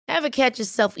Ever catch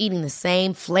yourself eating the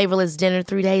same flavorless dinner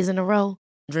 3 days in a row?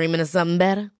 Dreaming of something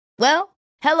better? Well,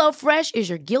 HelloFresh is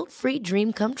your guilt-free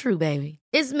dream come true, baby.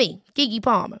 It's me, Keke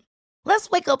Palmer. Let's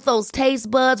wake up those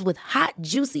taste buds with hot,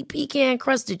 juicy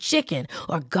pecan-crusted chicken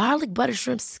or garlic butter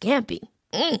shrimp scampi.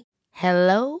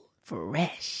 Hello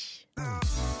Fresh.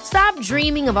 Stop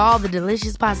dreaming of all the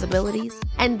delicious possibilities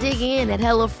and dig in at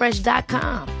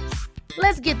HelloFresh.com.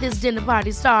 Let's get this dinner party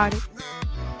started.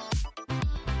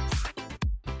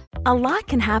 A lot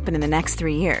can happen in the next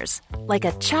 3 years. Like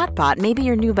a chatbot may be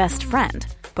your new best friend.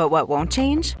 But what won't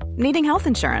change? Needing health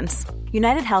insurance.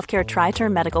 United Healthcare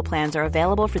Tri-Term Medical Plans are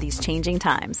available for these changing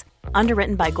times.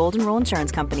 Underwritten by Golden Rule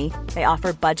Insurance Company, they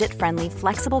offer budget-friendly,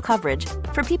 flexible coverage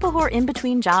for people who are in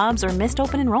between jobs or missed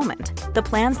open enrollment. The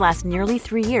plans last nearly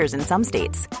 3 years in some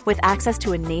states, with access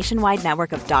to a nationwide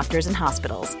network of doctors and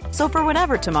hospitals. So for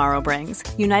whatever tomorrow brings,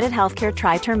 United Healthcare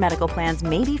Tri-Term Medical Plans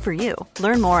may be for you.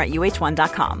 Learn more at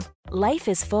uh1.com. Life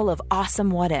is full of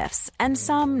awesome what-ifs, and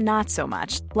some not so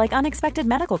much, like unexpected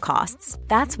medical costs.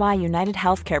 That's why United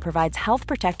Healthcare provides Health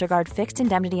Protector Guard fixed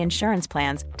indemnity insurance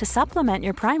plans to supplement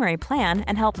your primary plan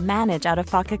and help manage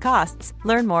out-of-pocket costs.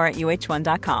 Learn more at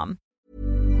uh1.com.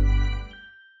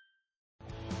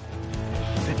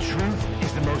 The truth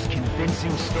is the most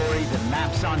convincing story that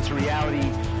maps onto reality,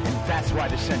 and that's why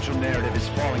the central narrative is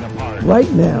falling apart. Right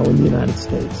now in the United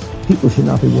States, people should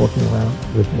not be walking around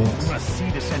with masks. We must see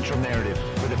the central narrative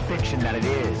for the fiction that it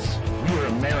is. We are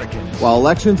Americans. While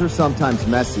elections are sometimes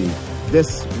messy,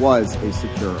 this was a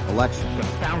secure election. The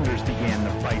founders began the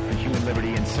fight for human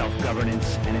liberty and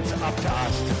self-governance, and it's up to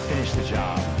us to finish the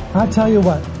job. I tell you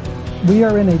what, we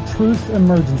are in a truth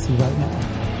emergency right now.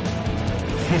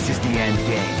 This is the end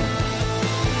game.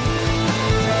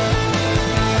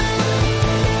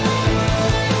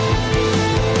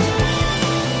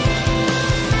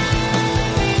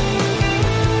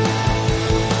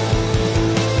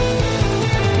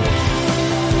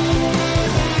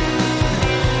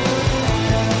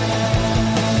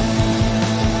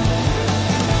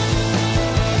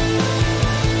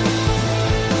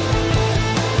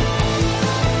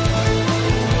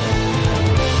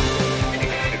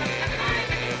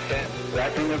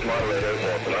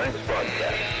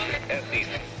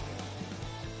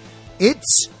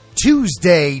 It's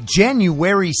Tuesday,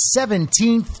 January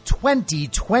 17th,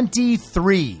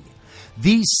 2023,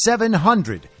 the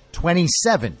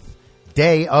 727th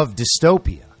day of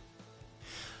dystopia.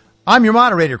 I'm your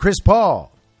moderator, Chris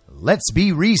Paul. Let's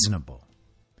be reasonable.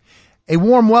 A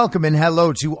warm welcome and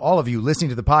hello to all of you listening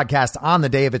to the podcast on the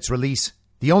day of its release.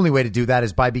 The only way to do that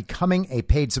is by becoming a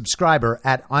paid subscriber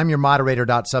at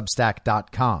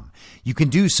imyourmoderator.substack.com. You can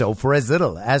do so for as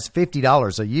little as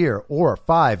 $50 a year or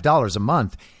 $5 a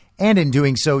month. And in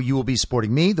doing so, you will be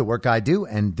supporting me, the work I do,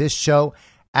 and this show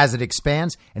as it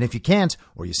expands. And if you can't,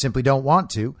 or you simply don't want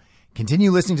to,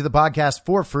 continue listening to the podcast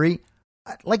for free,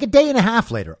 like a day and a half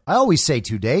later. I always say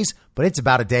 2 days, but it's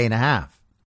about a day and a half.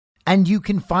 And you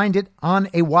can find it on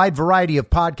a wide variety of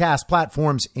podcast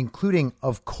platforms, including,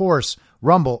 of course,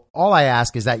 Rumble. All I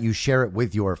ask is that you share it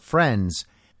with your friends.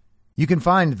 You can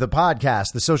find the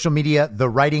podcast, the social media, the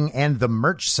writing, and the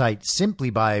merch site simply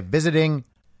by visiting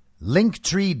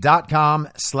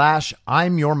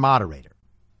linktree.com/I'mYourModerator.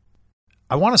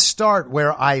 I want to start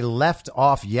where I left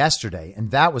off yesterday,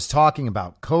 and that was talking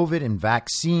about COVID and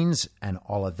vaccines and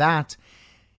all of that.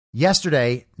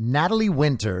 Yesterday, Natalie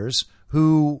Winters,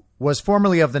 who was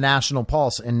formerly of the National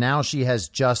Pulse, and now she has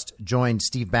just joined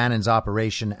Steve Bannon's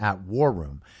operation at War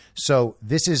Room. So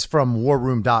this is from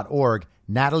warroom.org.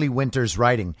 Natalie Winters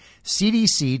writing,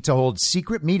 CDC to hold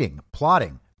secret meeting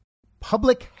plotting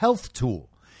public health tool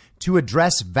to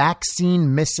address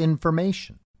vaccine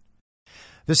misinformation.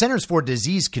 The Centers for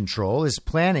Disease Control is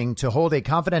planning to hold a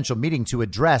confidential meeting to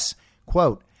address,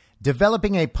 quote,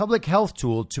 developing a public health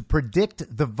tool to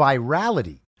predict the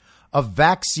virality of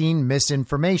vaccine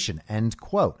misinformation, end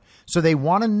quote. So they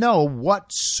want to know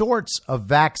what sorts of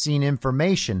vaccine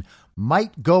information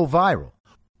might go viral,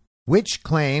 which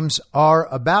claims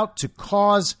are about to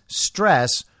cause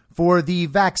stress for the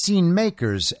vaccine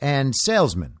makers and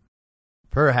salesmen.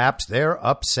 Perhaps they're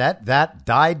upset that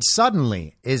died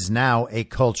suddenly is now a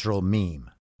cultural meme.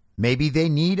 Maybe they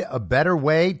need a better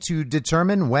way to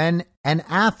determine when an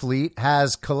athlete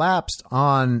has collapsed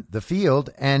on the field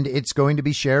and it's going to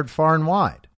be shared far and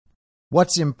wide.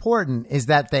 What's important is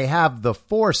that they have the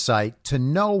foresight to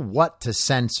know what to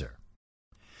censor.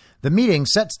 The meeting,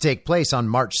 set to take place on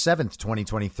March 7th,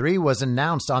 2023, was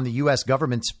announced on the U.S.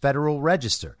 government's Federal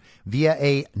Register via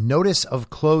a notice of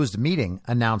closed meeting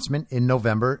announcement in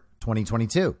November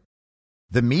 2022.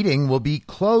 The meeting will be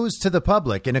closed to the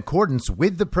public in accordance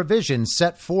with the provisions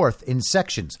set forth in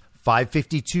sections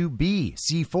 552B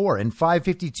C4 and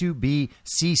 552B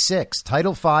C6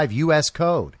 Title V U.S.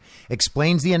 Code,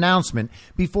 explains the announcement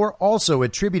before also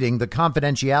attributing the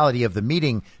confidentiality of the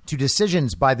meeting to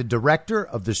decisions by the director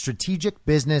of the Strategic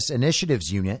Business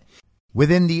Initiatives Unit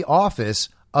within the Office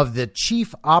of the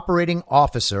Chief Operating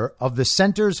Officer of the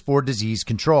Centers for Disease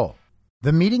Control.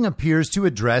 The meeting appears to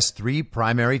address three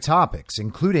primary topics,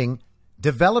 including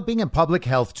developing a public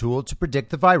health tool to predict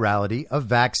the virality of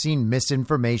vaccine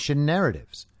misinformation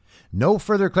narratives. No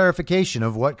further clarification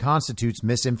of what constitutes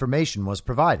misinformation was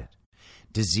provided.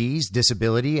 Disease,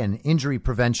 disability, and injury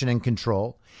prevention and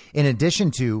control, in addition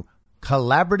to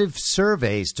collaborative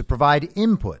surveys to provide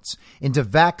inputs into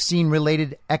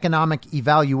vaccine-related economic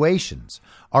evaluations,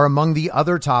 are among the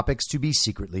other topics to be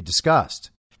secretly discussed.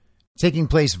 Taking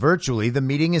place virtually, the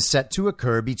meeting is set to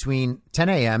occur between 10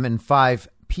 a.m. and 5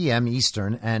 p.m.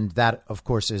 Eastern, and that, of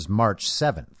course, is March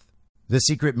 7th. The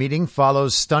secret meeting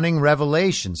follows stunning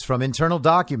revelations from internal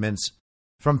documents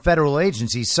from federal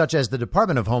agencies such as the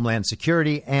Department of Homeland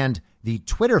Security and the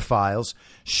Twitter files,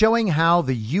 showing how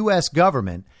the U.S.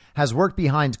 government has worked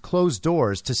behind closed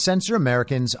doors to censor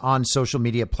Americans on social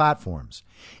media platforms.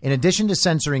 In addition to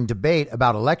censoring debate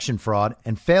about election fraud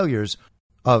and failures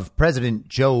of President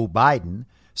Joe Biden,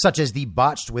 such as the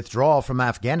botched withdrawal from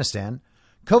Afghanistan,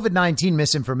 COVID-19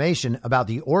 misinformation about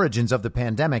the origins of the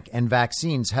pandemic and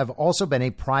vaccines have also been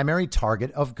a primary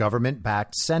target of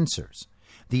government-backed censors.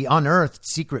 The unearthed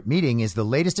secret meeting is the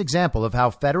latest example of how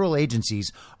federal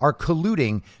agencies are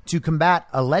colluding to combat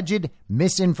alleged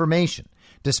misinformation,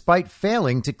 despite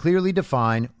failing to clearly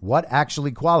define what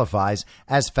actually qualifies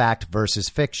as fact versus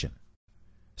fiction.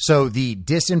 So the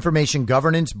Disinformation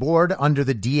Governance Board under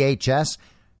the DHS,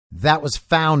 that was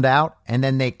found out, and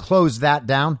then they closed that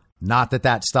down. Not that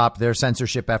that stopped their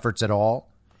censorship efforts at all.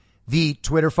 The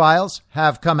Twitter files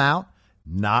have come out.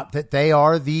 Not that they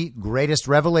are the greatest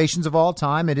revelations of all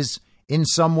time. It is in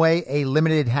some way a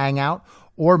limited hangout,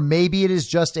 or maybe it is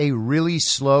just a really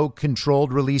slow,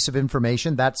 controlled release of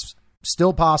information. That's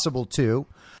still possible, too.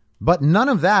 But none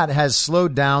of that has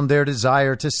slowed down their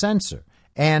desire to censor,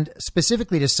 and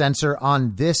specifically to censor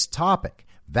on this topic,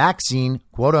 vaccine,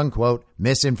 quote unquote,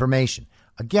 misinformation.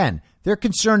 Again, they're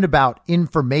concerned about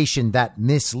information that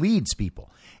misleads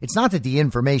people. It's not that the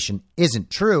information isn't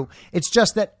true. It's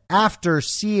just that after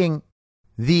seeing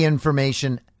the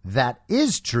information that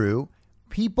is true,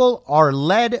 people are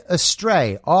led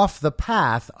astray off the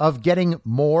path of getting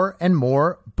more and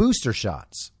more booster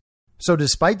shots. So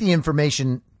despite the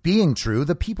information being true,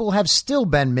 the people have still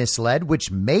been misled,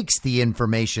 which makes the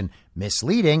information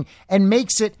misleading and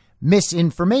makes it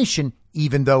misinformation,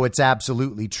 even though it's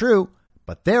absolutely true,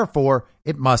 but therefore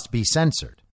it must be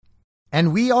censored.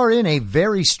 And we are in a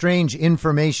very strange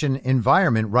information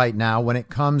environment right now when it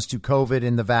comes to COVID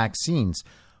and the vaccines.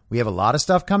 We have a lot of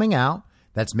stuff coming out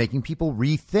that's making people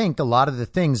rethink a lot of the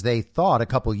things they thought a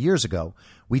couple years ago.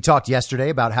 We talked yesterday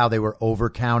about how they were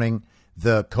overcounting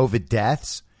the COVID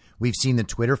deaths. We've seen the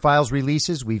Twitter files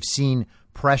releases. We've seen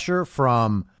pressure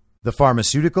from the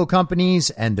pharmaceutical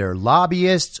companies and their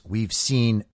lobbyists. We've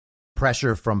seen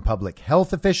pressure from public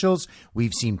health officials.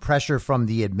 We've seen pressure from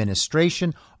the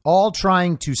administration, all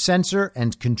trying to censor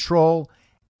and control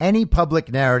any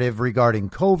public narrative regarding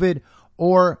COVID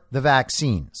or the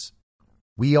vaccines.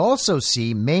 We also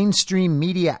see mainstream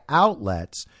media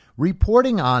outlets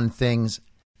reporting on things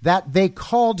that they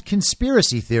called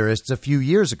conspiracy theorists a few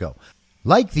years ago,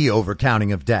 like the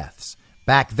overcounting of deaths.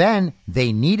 Back then,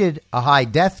 they needed a high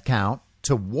death count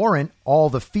to warrant all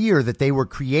the fear that they were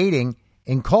creating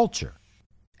in culture.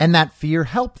 And that fear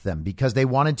helped them because they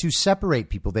wanted to separate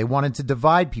people. They wanted to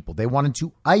divide people. They wanted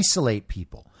to isolate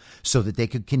people so that they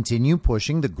could continue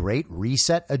pushing the Great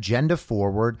Reset agenda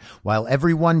forward while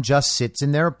everyone just sits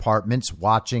in their apartments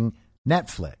watching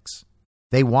Netflix.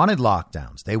 They wanted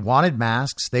lockdowns. They wanted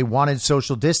masks. They wanted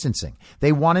social distancing.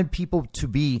 They wanted people to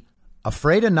be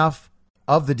afraid enough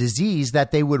of the disease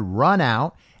that they would run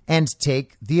out and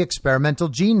take the experimental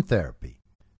gene therapy.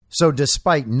 So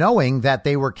despite knowing that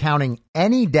they were counting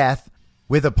any death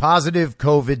with a positive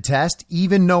COVID test,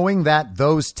 even knowing that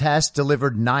those tests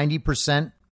delivered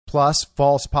 90% plus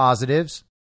false positives,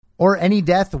 or any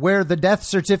death where the death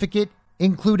certificate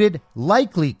included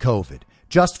likely COVID,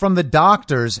 just from the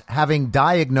doctors having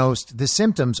diagnosed the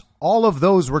symptoms, all of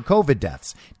those were COVID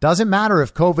deaths. Doesn't matter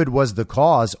if COVID was the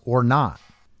cause or not.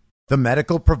 The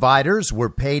medical providers were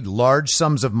paid large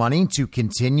sums of money to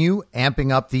continue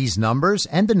amping up these numbers,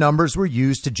 and the numbers were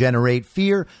used to generate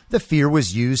fear. The fear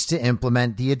was used to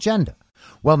implement the agenda.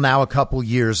 Well, now a couple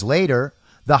years later,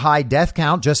 the high death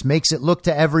count just makes it look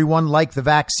to everyone like the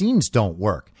vaccines don't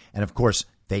work. And of course,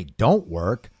 they don't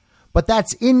work. But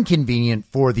that's inconvenient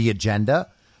for the agenda.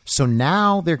 So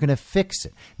now they're going to fix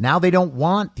it. Now they don't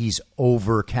want these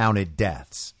overcounted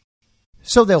deaths.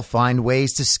 So they'll find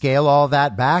ways to scale all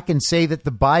that back and say that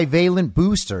the bivalent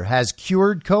booster has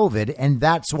cured COVID and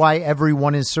that's why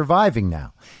everyone is surviving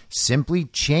now. Simply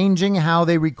changing how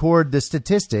they record the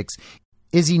statistics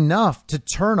is enough to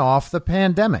turn off the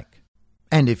pandemic.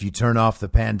 And if you turn off the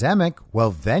pandemic,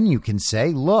 well, then you can say,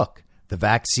 look, the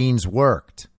vaccines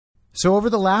worked. So over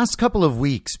the last couple of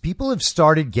weeks, people have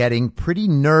started getting pretty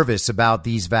nervous about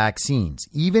these vaccines.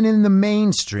 Even in the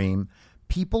mainstream,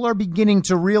 people are beginning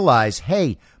to realize,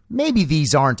 hey, maybe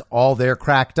these aren't all they're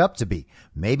cracked up to be.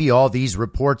 Maybe all these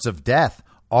reports of death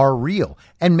are real.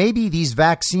 And maybe these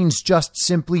vaccines just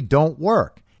simply don't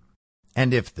work.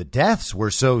 And if the deaths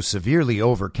were so severely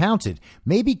overcounted,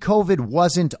 maybe COVID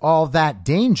wasn't all that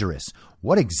dangerous.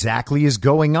 What exactly is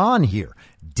going on here?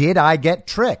 Did I get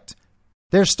tricked?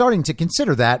 They're starting to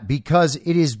consider that because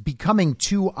it is becoming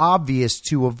too obvious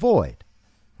to avoid.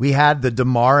 We had the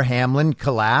Damar Hamlin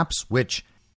collapse, which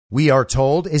we are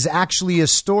told is actually a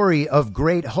story of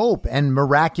great hope and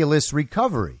miraculous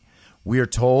recovery. We are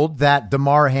told that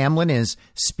Damar Hamlin is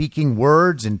speaking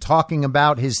words and talking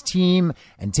about his team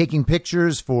and taking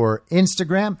pictures for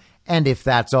Instagram. And if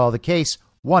that's all the case,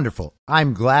 wonderful.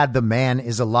 I'm glad the man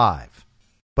is alive.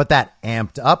 But that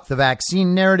amped up the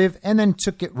vaccine narrative and then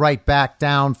took it right back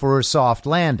down for a soft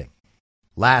landing.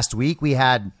 Last week, we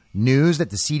had news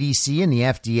that the CDC and the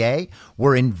FDA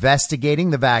were investigating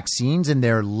the vaccines and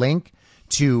their link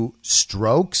to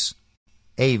strokes,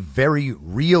 a very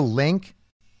real link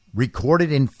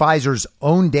recorded in Pfizer's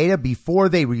own data before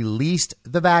they released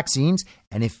the vaccines.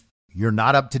 And if you're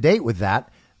not up to date with that,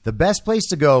 the best place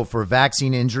to go for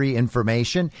vaccine injury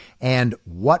information and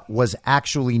what was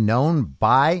actually known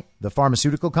by the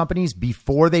pharmaceutical companies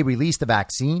before they released the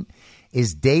vaccine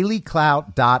is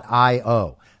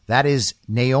dailyclout.io. That is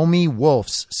Naomi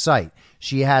Wolf's site.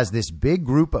 She has this big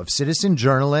group of citizen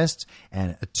journalists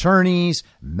and attorneys,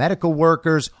 medical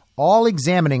workers, all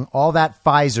examining all that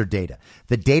Pfizer data,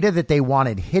 the data that they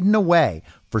wanted hidden away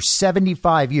for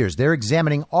 75 years. They're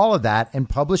examining all of that and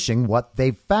publishing what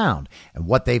they've found. And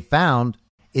what they found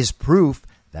is proof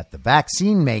that the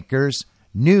vaccine makers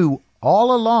knew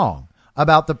all along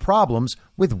about the problems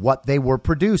with what they were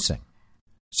producing.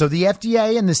 So the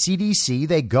FDA and the CDC,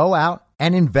 they go out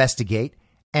and investigate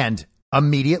and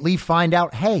immediately find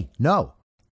out, hey, no,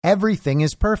 everything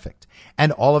is perfect.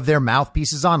 And all of their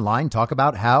mouthpieces online talk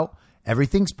about how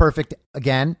everything's perfect.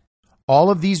 Again, all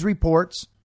of these reports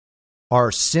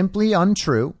are simply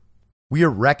untrue. We are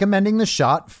recommending the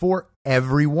shot for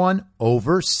everyone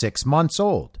over 6 months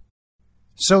old.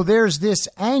 So there's this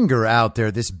anger out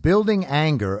there, this building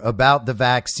anger about the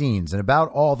vaccines and about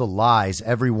all the lies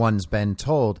everyone's been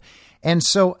told. And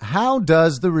so how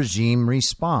does the regime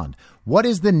respond? What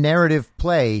is the narrative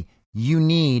play you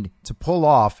need to pull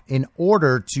off in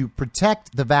order to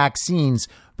protect the vaccines,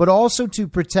 but also to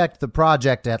protect the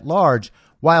project at large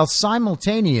while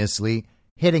simultaneously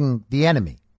hitting the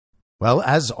enemy? Well,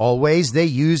 as always, they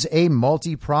use a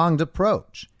multi-pronged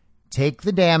approach. Take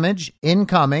the damage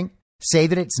incoming, say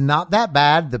that it's not that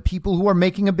bad. The people who are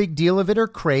making a big deal of it are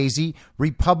crazy.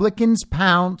 Republicans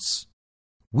pounce.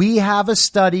 We have a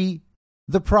study.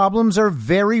 The problems are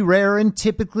very rare and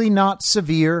typically not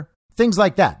severe. Things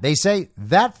like that. They say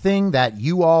that thing that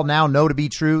you all now know to be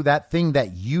true, that thing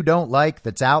that you don't like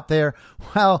that's out there,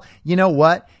 well, you know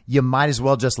what? You might as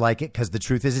well just like it because the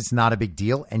truth is it's not a big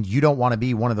deal and you don't want to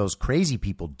be one of those crazy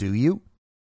people, do you?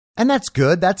 And that's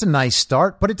good. That's a nice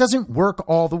start, but it doesn't work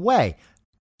all the way.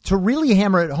 To really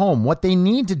hammer it home, what they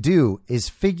need to do is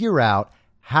figure out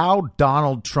how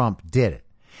Donald Trump did it.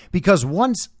 Because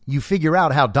once you figure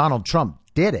out how Donald Trump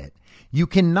did it, you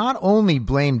can not only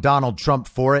blame Donald Trump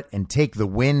for it and take the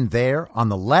win there on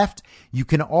the left, you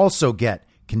can also get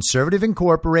Conservative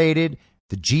Incorporated,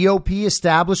 the GOP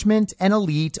establishment and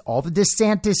elite, all the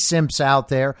DeSantis simps out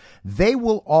there. They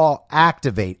will all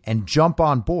activate and jump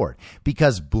on board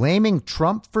because blaming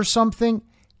Trump for something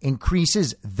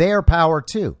increases their power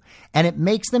too. And it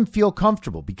makes them feel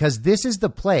comfortable because this is the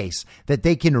place that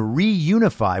they can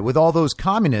reunify with all those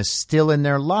communists still in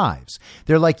their lives.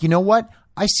 They're like, you know what?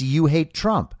 I see you hate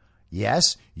Trump.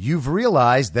 Yes, you've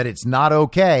realized that it's not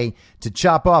okay to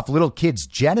chop off little kids'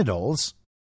 genitals.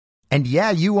 And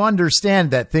yeah, you understand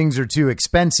that things are too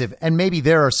expensive and maybe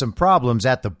there are some problems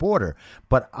at the border.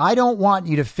 But I don't want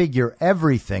you to figure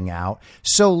everything out.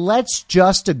 So let's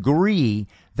just agree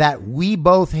that we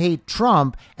both hate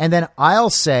Trump, and then I'll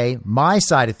say my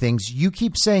side of things, you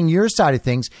keep saying your side of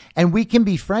things, and we can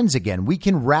be friends again. We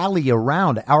can rally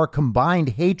around our combined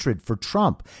hatred for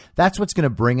Trump. That's what's going to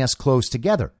bring us close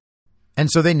together. And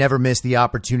so they never missed the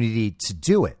opportunity to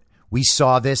do it. We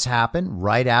saw this happen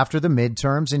right after the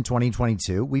midterms in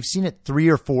 2022. We've seen it 3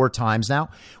 or 4 times now.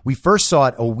 We first saw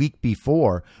it a week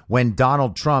before when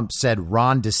Donald Trump said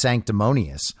Ron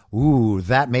DeSanctimonious. Ooh,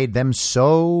 that made them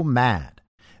so mad.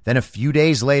 Then a few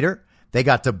days later, they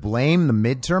got to blame the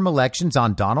midterm elections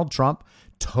on Donald Trump,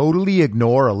 totally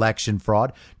ignore election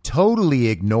fraud, totally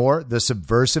ignore the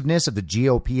subversiveness of the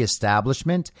GOP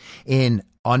establishment in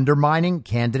undermining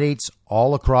candidates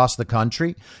all across the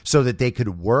country so that they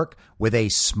could work with a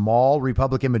small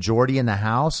Republican majority in the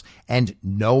House and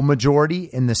no majority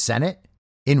in the Senate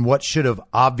in what should have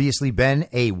obviously been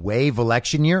a wave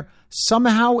election year.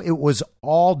 Somehow it was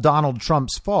all Donald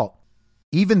Trump's fault,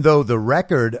 even though the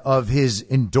record of his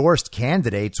endorsed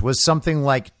candidates was something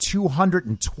like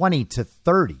 220 to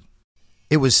 30.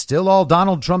 It was still all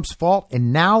Donald Trump's fault,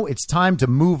 and now it's time to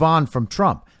move on from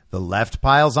Trump. The left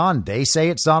piles on. They say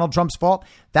it's Donald Trump's fault.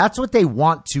 That's what they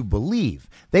want to believe.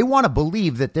 They want to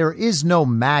believe that there is no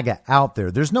MAGA out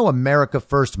there. There's no America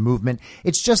First movement.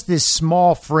 It's just this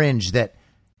small fringe that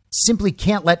simply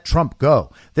can't let Trump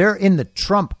go. They're in the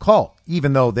Trump cult,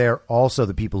 even though they're also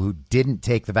the people who didn't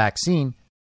take the vaccine,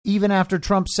 even after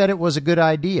Trump said it was a good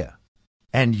idea.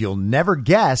 And you'll never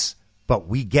guess, but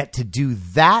we get to do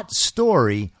that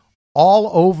story all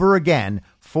over again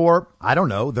for, I don't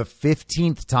know, the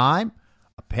 15th time.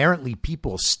 Apparently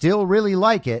people still really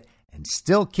like it and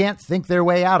still can't think their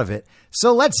way out of it.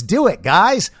 So let's do it,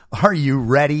 guys. Are you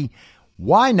ready?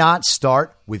 Why not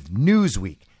start with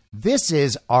Newsweek? This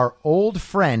is our old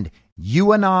friend,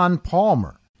 UAnon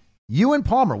Palmer. Ewan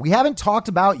Palmer. We haven't talked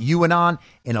about UAnon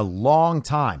in a long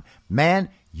time. Man,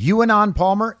 UAnon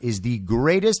Palmer is the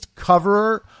greatest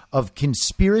coverer of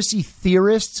conspiracy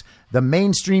theorists the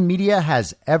mainstream media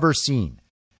has ever seen.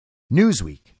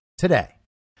 Newsweek today.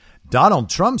 Donald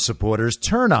Trump supporters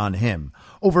turn on him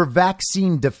over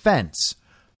vaccine defense.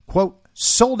 Quote,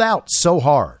 sold out so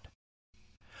hard.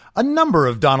 A number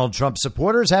of Donald Trump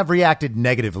supporters have reacted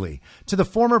negatively to the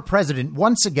former president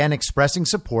once again expressing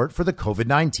support for the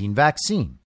COVID-19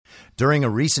 vaccine. During a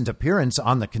recent appearance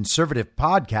on the conservative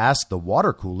podcast, The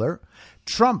Water Cooler,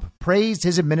 Trump praised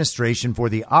his administration for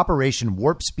the Operation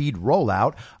Warp Speed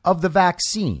rollout of the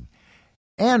vaccine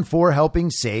and for helping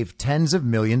save tens of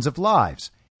millions of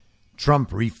lives.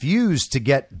 Trump refused to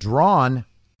get drawn,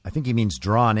 I think he means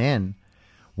drawn in,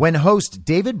 when host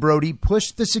David Brody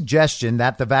pushed the suggestion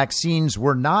that the vaccines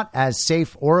were not as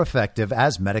safe or effective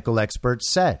as medical experts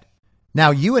said.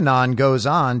 Now, UAnon goes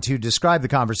on to describe the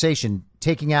conversation,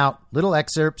 taking out little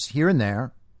excerpts here and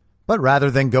there. But rather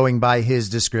than going by his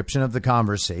description of the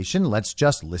conversation, let's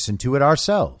just listen to it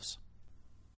ourselves.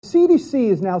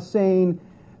 CDC is now saying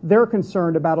they're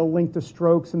concerned about a link to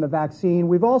strokes in the vaccine.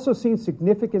 We've also seen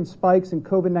significant spikes in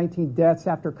COVID-19 deaths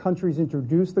after countries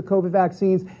introduced the COVID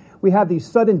vaccines. We have these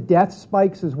sudden death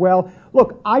spikes as well.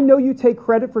 Look, I know you take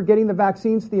credit for getting the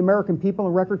vaccines to the American people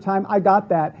in record time. I got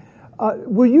that.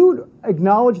 Will you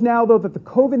acknowledge now, though, that the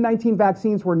COVID-19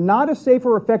 vaccines were not as safe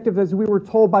or effective as we were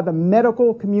told by the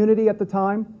medical community at the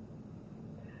time?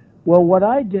 Well, what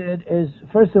I did is,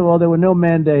 first of all, there were no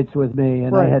mandates with me,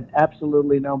 and right. I had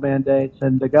absolutely no mandates,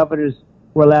 and the governors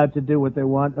were allowed to do what they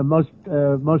want.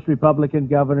 Most Republican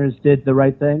governors did the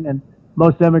right thing, and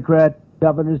most Democrat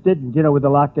governors didn't, with the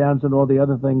lockdowns and all the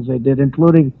other things they did,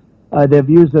 including their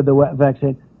views of the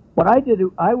vaccine. What I did,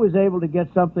 I was able to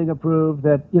get something approved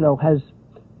that, has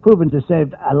proven to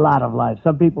save a lot of lives.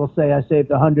 Some people say I saved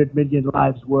 100 million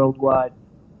lives worldwide.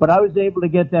 But I was able to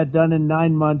get that done in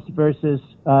 9 months versus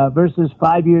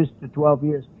 5 years to 12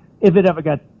 years, if it ever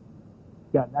got.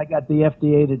 I got the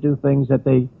FDA to do things that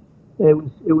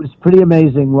it was pretty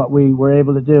amazing what we were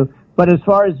able to do. But as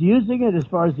far as using it, as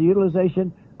far as the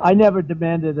utilization, I never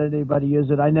demanded anybody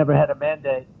use it. I never had a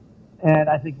mandate, and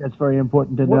I think that's very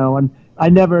important to know. And I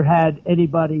never had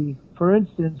anybody, for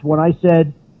instance, when I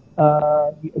said,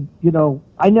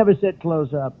 I never said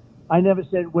close up. I never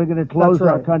said we're going to close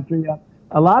our country up.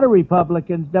 A lot of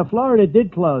Republicans, now Florida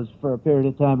did close for a period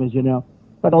of time, as you know,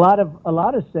 but a lot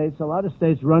of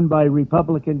states run by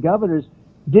Republican governors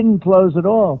didn't close at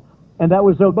all, and that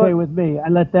was okay with me. I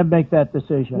let them make that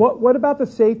decision. What about the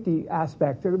safety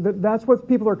aspect? That's what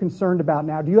people are concerned about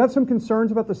now. Do you have some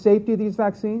concerns about the safety of these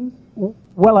vaccines?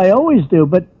 Well, I always do,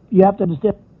 but you have to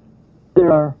understand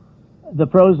there are the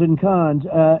pros and cons.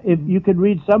 If you could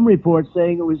read some reports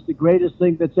saying it was the greatest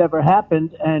thing that's ever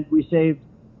happened, and we saved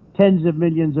tens of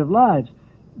millions of lives.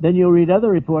 Then you'll read other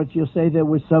reports. You'll say there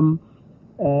was some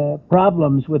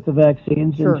problems with the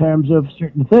vaccines in terms of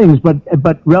certain things,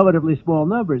 but relatively small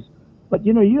numbers. But,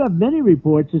 you have many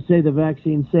reports that say the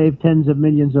vaccine saved tens of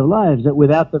millions of lives, that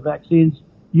without the vaccines,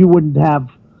 you wouldn't have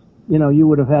you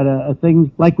would have had a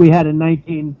thing like we had in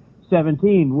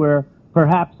 1917 where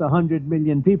perhaps 100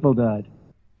 million people died.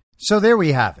 So there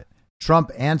we have it.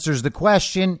 Trump answers the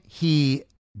question. He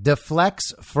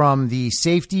deflects from the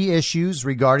safety issues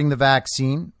regarding the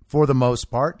vaccine for the most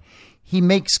part. He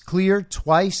makes clear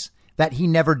twice that he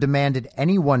never demanded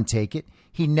anyone take it.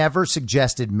 He never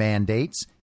suggested mandates.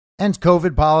 And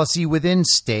COVID policy within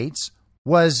states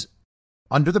was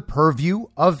under the purview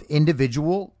of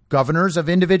individual governors of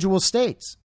individual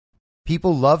states.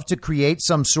 People love to create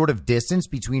some sort of distance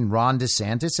between Ron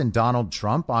DeSantis and Donald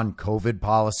Trump on COVID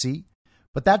policy,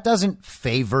 but that doesn't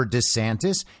favor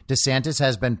DeSantis. DeSantis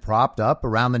has been propped up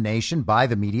around the nation by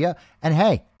the media. And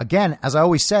hey, again, as I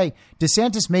always say,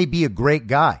 DeSantis may be a great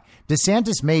guy.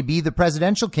 DeSantis may be the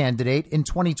presidential candidate in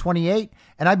 2028,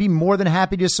 and I'd be more than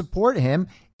happy to support him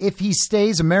if he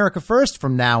stays America first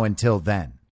from now until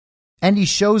then. And he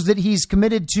shows that he's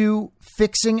committed to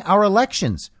fixing our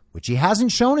elections, which he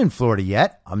hasn't shown in Florida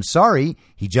yet. I'm sorry,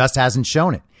 he just hasn't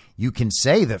shown it. You can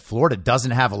say that Florida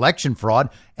doesn't have election fraud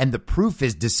and the proof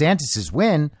is DeSantis's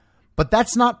win, but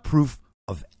that's not proof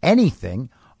of anything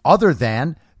other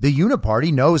than the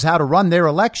Uniparty knows how to run their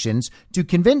elections to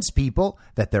convince people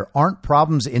that there aren't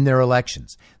problems in their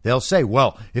elections. They'll say,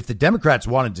 well, if the Democrats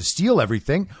wanted to steal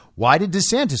everything, why did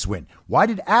DeSantis win? Why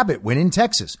did Abbott win in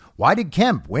Texas? Why did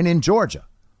Kemp win in Georgia?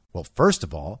 Well, first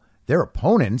of all, their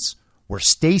opponents were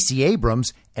Stacey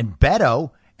Abrams and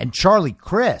Beto and Charlie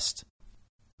Crist.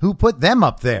 Who put them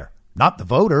up there? Not the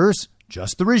voters,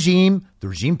 just the regime. The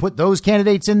regime put those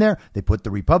candidates in there. They put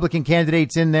the Republican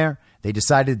candidates in there. They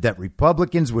decided that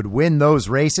Republicans would win those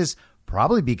races,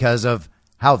 probably because of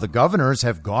how the governors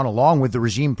have gone along with the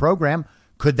regime program.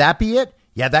 Could that be it?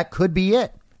 Yeah, that could be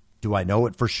it. Do I know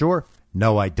it for sure?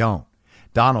 No, I don't.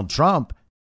 Donald Trump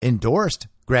endorsed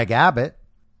Greg Abbott,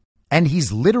 and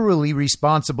he's literally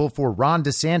responsible for Ron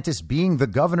DeSantis being the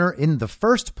governor in the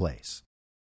first place.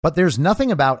 But there's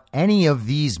nothing about any of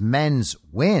these men's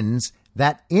wins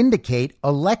that indicate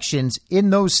elections in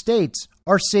those states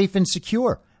are safe and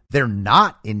secure. They're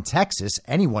not in Texas.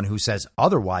 Anyone who says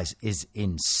otherwise is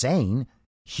insane.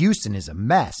 Houston is a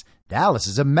mess. Dallas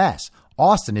is a mess.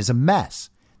 Austin is a mess.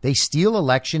 They steal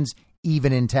elections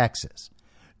even in Texas.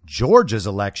 Georgia's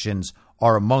elections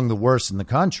are among the worst in the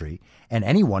country. And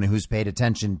anyone who's paid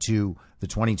attention to the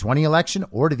 2020 election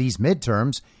or to these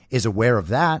midterms is aware of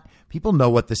that. People know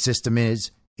what the system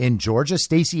is in Georgia.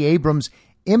 Stacey Abrams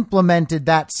implemented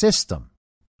that system.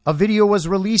 A video was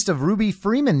released of Ruby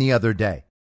Freeman the other day.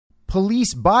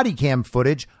 Police body cam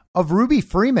footage of Ruby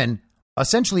Freeman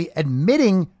essentially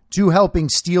admitting to helping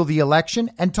steal the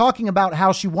election and talking about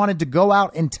how she wanted to go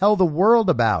out and tell the world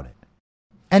about it.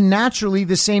 And naturally,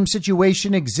 the same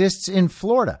situation exists in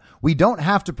Florida. We don't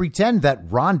have to pretend that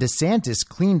Ron DeSantis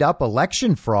cleaned up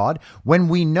election fraud when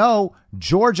we know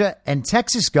Georgia and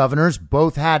Texas governors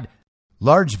both had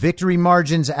large victory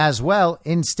margins as well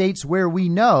in states where we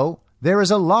know there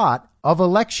is a lot of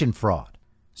election fraud.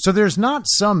 So there's not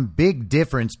some big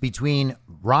difference between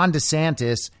Ron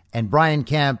DeSantis and Brian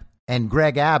Kemp and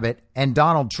Greg Abbott and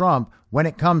Donald Trump when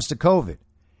it comes to COVID,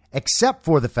 except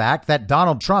for the fact that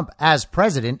Donald Trump, as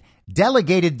president,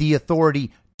 delegated the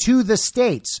authority to the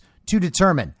states to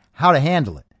determine how to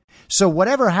handle it. So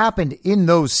whatever happened in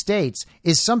those states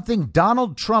is something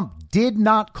Donald Trump did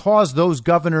not cause those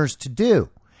governors to do.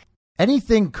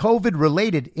 Anything COVID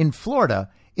related in Florida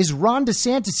is Ron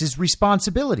DeSantis'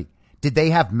 responsibility. Did they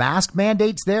have mask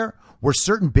mandates there? Were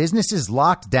certain businesses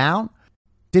locked down?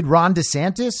 Did Ron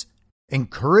DeSantis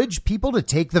encourage people to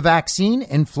take the vaccine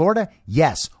in Florida?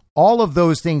 Yes, all of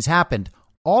those things happened.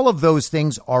 All of those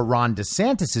things are Ron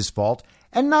DeSantis' fault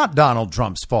and not Donald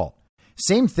Trump's fault.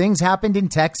 Same things happened in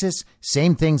Texas.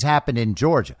 Same things happened in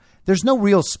Georgia. There's no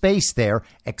real space there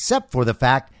except for the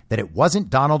fact that it wasn't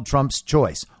Donald Trump's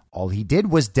choice. All he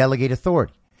did was delegate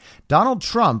authority. Donald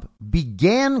Trump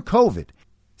began COVID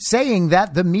saying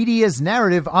that the media's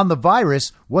narrative on the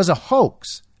virus was a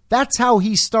hoax. That's how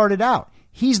he started out.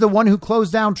 He's the one who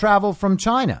closed down travel from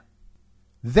China.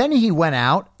 Then he went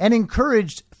out and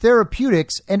encouraged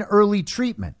therapeutics and early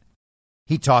treatment.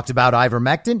 He talked about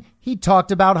ivermectin. He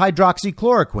talked about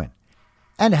hydroxychloroquine.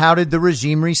 And how did the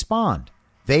regime respond?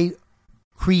 They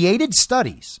created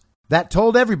studies that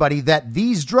told everybody that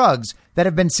these drugs that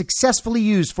have been successfully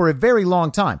used for a very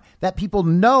long time, that people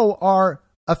know are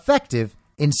effective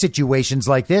in situations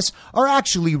like this, are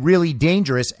actually really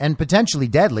dangerous and potentially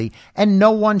deadly, and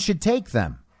no one should take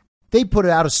them. They put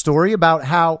out a story about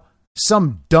how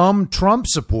some dumb Trump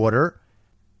supporter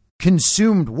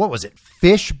consumed,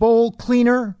 fish bowl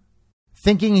cleaner,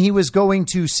 thinking he was going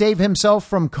to save himself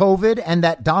from COVID and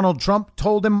that Donald Trump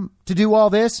told him to do all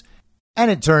this. And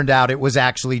it turned out it was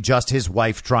actually just his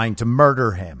wife trying to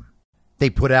murder him. They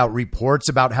put out reports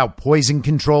about how poison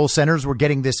control centers were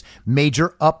getting this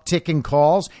major uptick in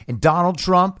calls, and Donald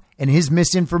Trump and his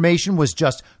misinformation was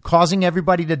just causing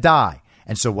everybody to die.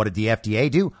 And so what did the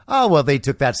FDA do? Oh, well, they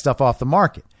took that stuff off the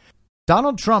market.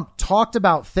 Donald Trump talked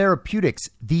about therapeutics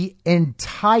the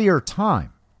entire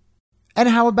time. And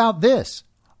how about this?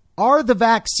 Are the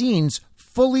vaccines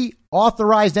fully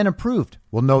authorized and approved?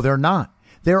 Well, no, they're not.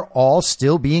 They're all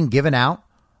still being given out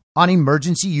on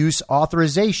emergency use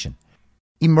authorization.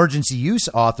 Emergency use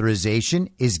authorization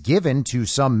is given to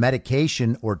some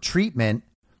medication or treatment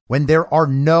when there are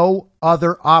no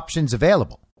other options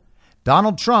available.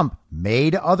 Donald Trump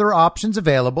made other options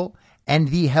available, and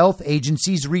the health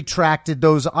agencies retracted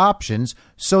those options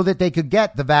so that they could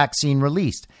get the vaccine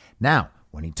released. Now,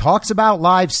 when he talks about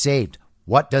lives saved,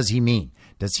 what does he mean?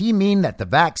 Does he mean that the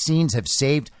vaccines have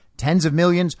saved tens of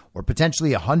millions or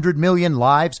potentially 100 million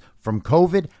lives from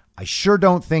COVID? I sure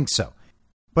don't think so.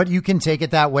 But you can take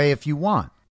it that way if you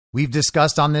want. We've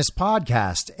discussed on this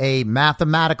podcast a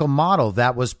mathematical model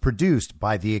that was produced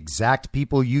by the exact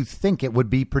people you think it would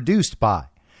be produced by,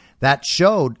 that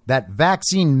showed that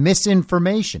vaccine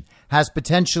misinformation has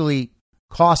potentially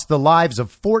cost the lives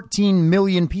of 14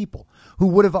 million people who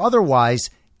would have otherwise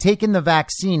taken the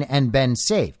vaccine and been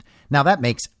saved. Now, that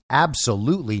makes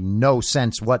absolutely no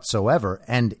sense whatsoever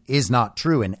and is not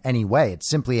true in any way. It's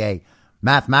simply a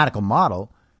mathematical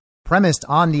model premised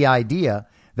on the idea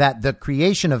that the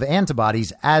creation of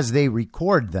antibodies as they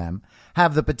record them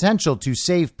have the potential to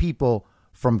save people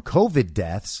from COVID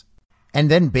deaths, and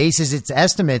then bases its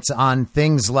estimates on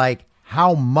things like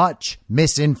how much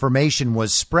misinformation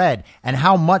was spread and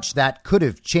how much that could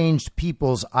have changed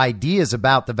people's ideas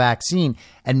about the vaccine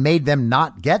and made them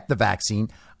not get the vaccine.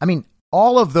 I mean,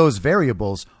 all of those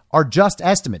variables are just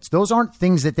estimates. Those aren't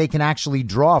things that they can actually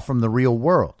draw from the real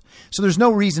world. So there's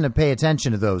no reason to pay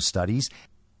attention to those studies.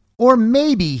 Or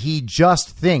maybe he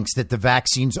just thinks that the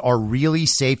vaccines are really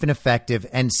safe and effective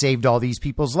and saved all these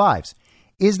people's lives.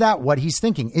 Is that what he's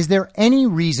thinking? Is there any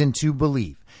reason to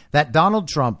believe that Donald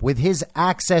Trump, with his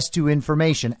access to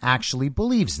information, actually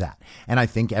believes that? And I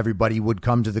think everybody would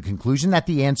come to the conclusion that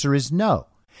the answer is no.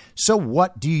 So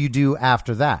what do you do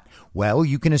after that? Well,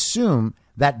 you can assume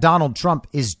that Donald Trump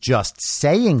is just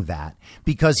saying that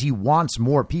because he wants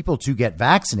more people to get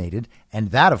vaccinated.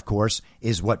 And that, of course,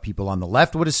 is what people on the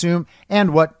left would assume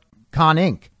and what Con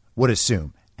Inc. would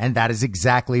assume. And that is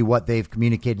exactly what they've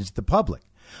communicated to the public.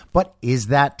 But is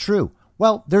that true?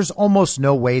 Well, there's almost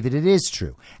no way that it is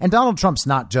true. And Donald Trump's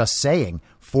not just saying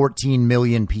 14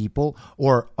 million people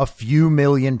or a few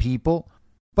million people,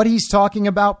 but he's talking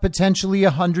about potentially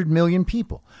 100 million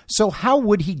people. So how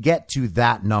would he get to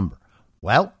that number?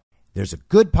 Well, there's a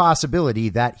good possibility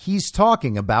that he's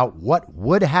talking about what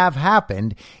would have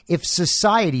happened if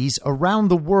societies around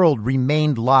the world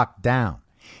remained locked down.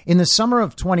 In the summer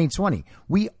of 2020,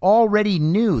 we already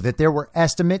knew that there were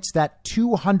estimates that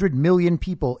 200 million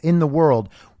people in the world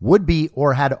would be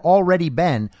or had already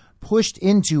been pushed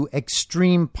into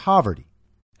extreme poverty.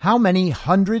 How many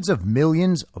hundreds of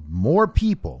millions of more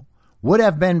people would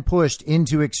have been pushed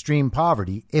into extreme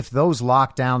poverty if those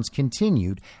lockdowns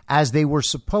continued as they were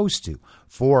supposed to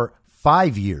for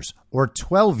 5 years or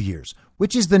 12 years,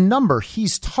 which is the number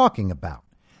he's talking about?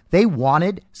 They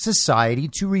wanted society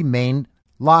to remain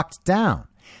locked down.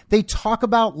 They talk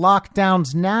about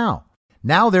lockdowns now.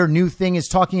 Now their new thing is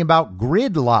talking about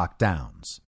grid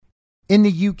lockdowns. In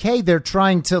the UK, they're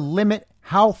trying to limit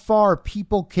how far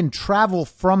people can travel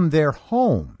from their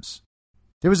homes.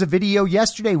 There was a video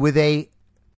yesterday with a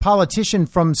politician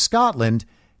from Scotland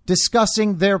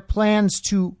discussing their plans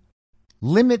to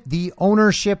limit the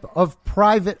ownership of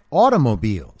private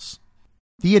automobiles.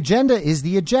 The agenda is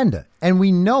the agenda, and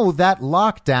we know that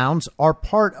lockdowns are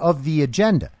part of the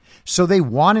agenda. So they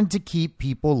wanted to keep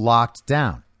people locked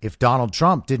down. If Donald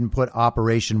Trump didn't put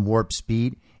Operation Warp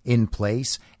Speed in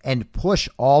place and push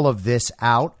all of this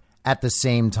out at the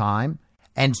same time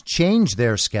and change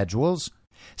their schedules,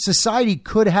 society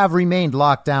could have remained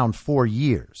locked down for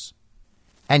years.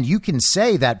 And you can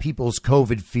say that people's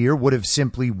COVID fear would have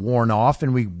simply worn off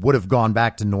and we would have gone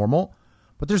back to normal.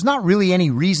 But there's not really any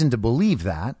reason to believe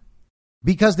that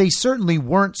because they certainly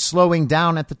weren't slowing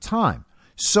down at the time.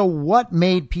 So what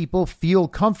made people feel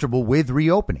comfortable with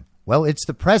reopening? Well, it's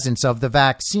the presence of the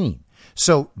vaccine.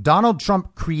 So Donald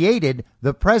Trump created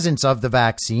the presence of the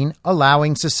vaccine,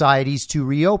 allowing societies to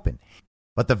reopen.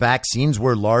 But the vaccines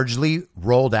were largely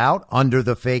rolled out under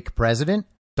the fake president.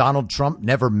 Donald Trump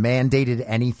never mandated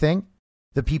anything.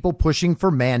 The people pushing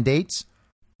for mandates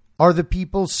are the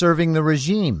people serving the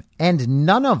regime, and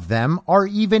none of them are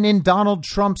even in Donald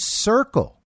Trump's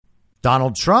circle.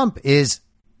 Donald Trump is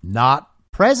not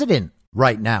president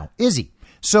right now, is he?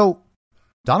 So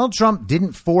Donald Trump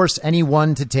didn't force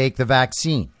anyone to take the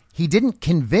vaccine. He didn't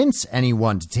convince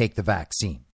anyone to take the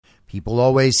vaccine. People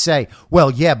always say,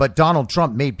 well, yeah, but Donald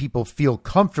Trump made people feel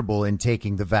comfortable in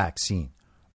taking the vaccine.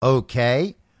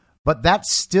 Okay, but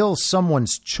that's still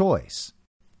someone's choice.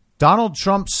 Donald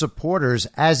Trump's supporters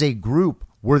as a group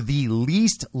were the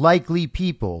least likely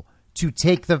people to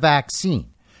take the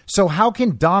vaccine. So how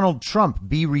can Donald Trump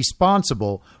be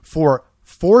responsible for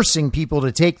forcing people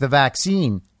to take the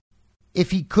vaccine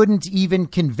if he couldn't even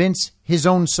convince his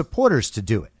own supporters to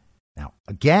do it? Now,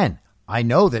 again, I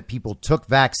know that people took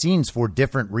vaccines for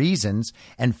different reasons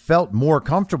and felt more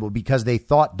comfortable because they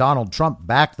thought Donald Trump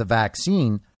backed the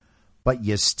vaccine, but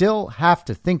you still have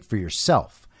to think for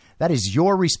yourself. That is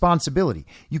your responsibility.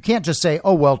 You can't just say,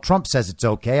 oh, well, Trump says it's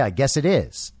okay. I guess it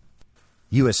is.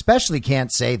 You especially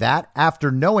can't say that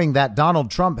after knowing that Donald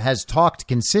Trump has talked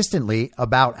consistently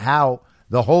about how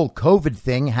the whole COVID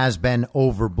thing has been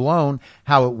overblown,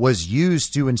 how it was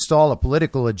used to install a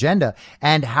political agenda,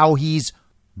 and how he's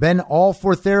been all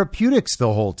for therapeutics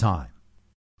the whole time.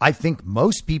 I think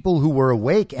most people who were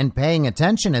awake and paying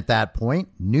attention at that point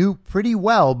knew pretty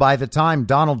well by the time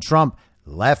Donald Trump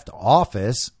left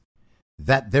office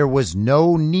that there was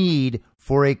no need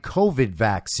for a COVID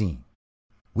vaccine.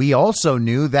 We also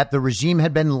knew that the regime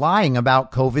had been lying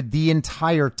about COVID the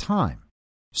entire time.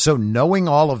 So knowing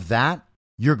all of that,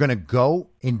 you're going to go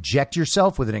inject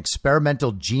yourself with an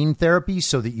experimental gene therapy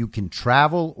so that you can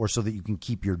travel or so that you can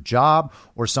keep your job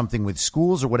or something with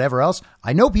schools or whatever else.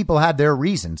 I know people had their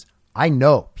reasons.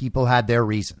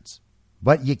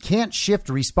 But you can't shift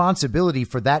responsibility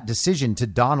for that decision to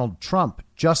Donald Trump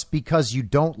just because you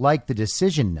don't like the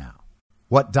decision now.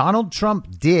 What Donald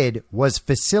Trump did was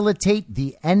facilitate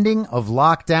the ending of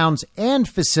lockdowns and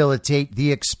facilitate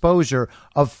the exposure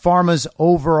of pharma's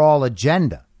overall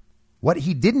agenda. What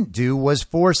he didn't do was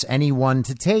force anyone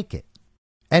to take it.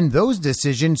 And those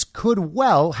decisions could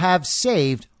well have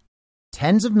saved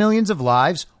tens of millions of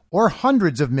lives or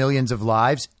hundreds of millions of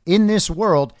lives in this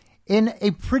world in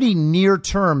a pretty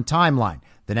near-term timeline.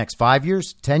 The next 5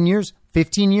 years, 10 years,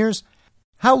 15 years.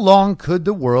 How long could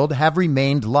the world have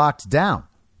remained locked down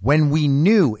when we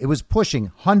knew it was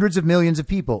pushing hundreds of millions of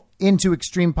people into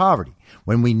extreme poverty,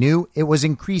 when we knew it was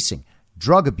increasing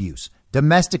drug abuse,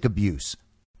 domestic abuse,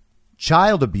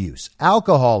 child abuse,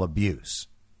 alcohol abuse,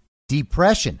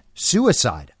 depression,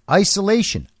 suicide,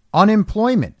 isolation,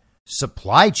 unemployment,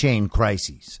 supply chain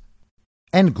crises,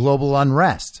 and global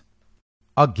unrest?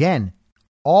 Again,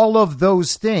 all of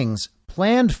those things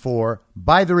planned for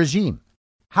by the regime.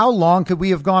 How long could we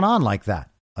have gone on like that?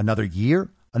 Another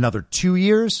year? Another 2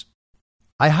 years?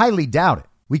 I highly doubt it.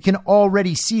 We can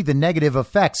already see the negative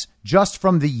effects just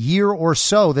from the year or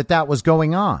so that was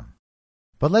going on.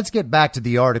 But let's get back to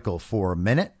the article for a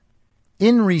minute.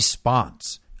 In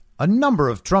response, a number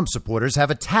of Trump supporters have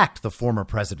attacked the former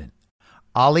president.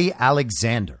 Ali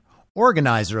Alexander,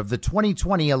 organizer of the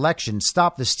 2020 election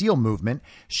Stop the Steal movement,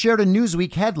 shared a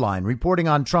Newsweek headline reporting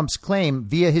on Trump's claim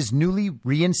via his newly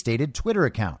reinstated Twitter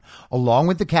account, along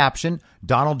with the caption,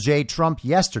 Donald J. Trump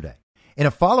yesterday. In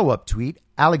a follow-up tweet,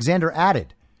 Alexander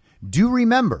added, "Do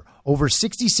remember, over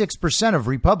 66% of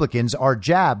Republicans are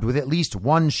jabbed with at least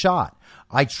one shot.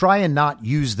 I try and not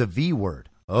use the V word."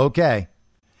 Okay.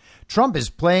 Trump is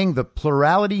playing the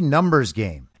plurality numbers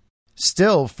game.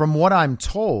 Still, from what I'm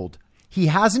told, he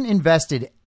hasn't invested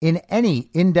in any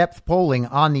in-depth polling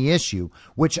on the issue,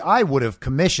 which I would have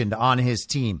commissioned on his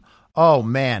team. Oh,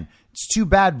 man, it's too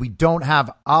bad we don't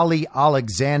have Ali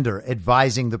Alexander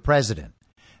advising the president.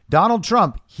 Donald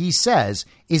Trump, he says,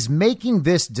 is making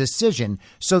this decision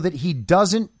so that he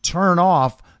doesn't turn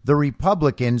off the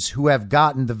Republicans who have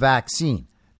gotten the vaccine.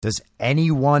 Does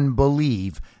anyone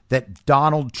believe that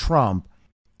Donald Trump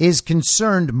is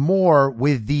concerned more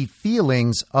with the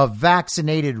feelings of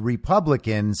vaccinated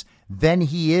Republicans than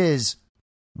he is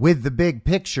with the big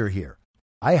picture here?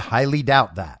 I highly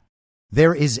doubt that.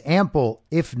 There is ample,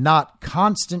 if not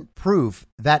constant, proof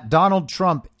that Donald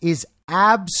Trump is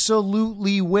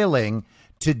absolutely willing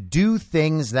to do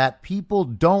things that people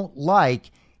don't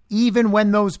like, even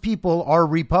when those people are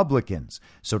Republicans.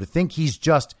 So to think he's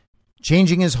just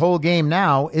changing his whole game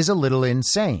now is a little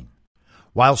insane.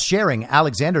 While sharing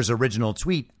Alexander's original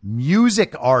tweet,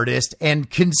 music artist and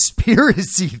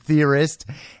conspiracy theorist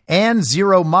and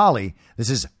Zero Molly, this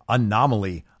is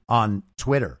Anomaly on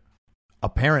Twitter.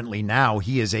 Apparently now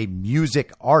he is a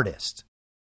music artist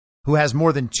who has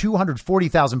more than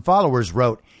 240,000 followers,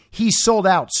 wrote, "He sold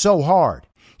out so hard.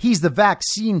 He's the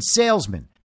vaccine salesman.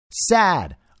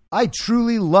 Sad. I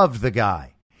truly loved the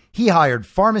guy. He hired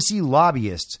pharmacy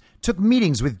lobbyists, took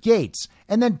meetings with Gates,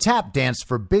 and then tap danced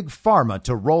for Big Pharma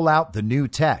to roll out the new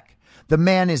tech. The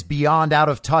man is beyond out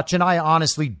of touch, and I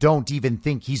honestly don't even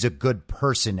think he's a good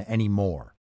person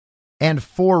anymore. And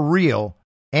for real,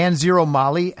 Anzir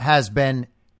O'Malley has been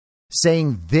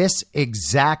saying this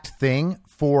exact thing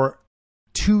for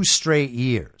 2 straight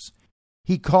years.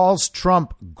 He calls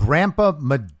Trump Grandpa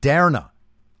Moderna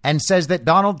and says that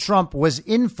Donald Trump was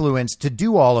influenced to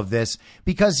do all of this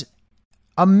because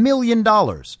 $1 million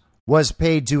was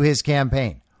paid to his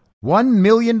campaign. $1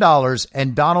 million,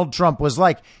 and Donald Trump was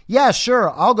like, yeah,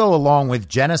 sure, I'll go along with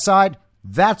genocide.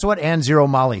 That's what Anzir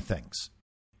O'Malley thinks.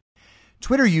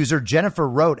 Twitter user Jennifer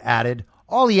Rote added,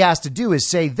 all he has to do is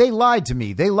say, they lied to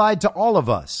me. They lied to all of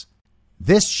us.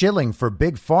 This shilling for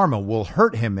Big Pharma will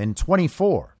hurt him in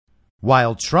 24.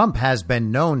 While Trump has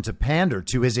been known to pander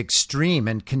to his extreme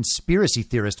and conspiracy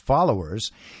theorist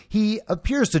followers, he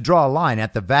appears to draw a line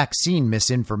at the vaccine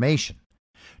misinformation.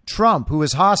 Trump, who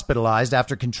was hospitalized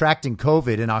after contracting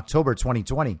COVID in October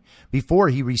 2020, before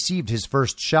he received his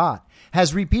first shot,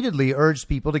 has repeatedly urged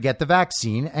people to get the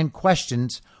vaccine and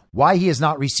questions why he has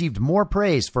not received more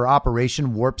praise for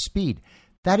Operation Warp Speed.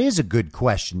 That is a good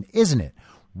question, isn't it?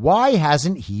 Why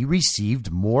hasn't he received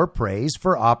more praise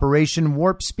for Operation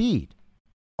Warp Speed?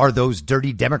 Are those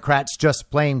dirty Democrats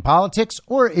just playing politics,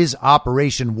 or is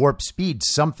Operation Warp Speed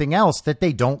something else that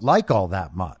they don't like all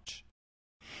that much?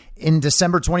 In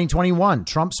December 2021,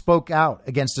 Trump spoke out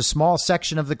against a small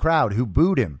section of the crowd who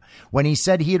booed him when he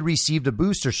said he had received a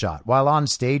booster shot while on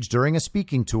stage during a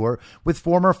speaking tour with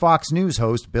former Fox News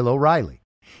host Bill O'Reilly.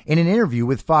 In an interview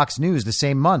with Fox News the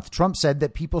same month, Trump said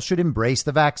that people should embrace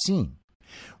the vaccine.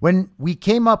 When we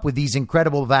came up with these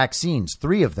incredible vaccines,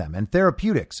 3 of them, and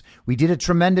therapeutics, we did a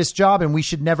tremendous job and we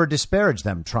should never disparage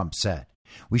them, Trump said.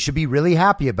 We should be really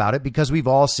happy about it because we've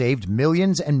all saved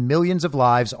millions and millions of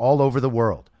lives all over the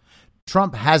world.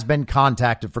 Trump has been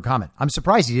contacted for comment. I'm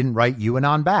surprised he didn't write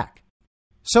QAnon back.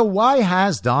 So why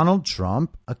has Donald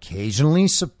Trump occasionally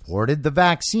supported the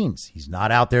vaccines? He's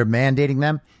not out there mandating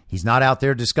them. He's not out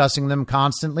there discussing them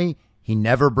constantly. He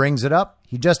never brings it up.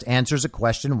 He just answers a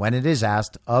question when it is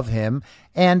asked of him.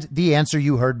 And the answer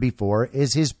you heard before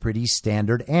is his pretty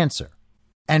standard answer.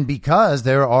 And because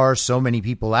there are so many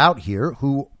people out here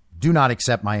who do not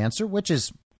accept my answer, which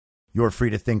is you're free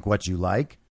to think what you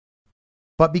like.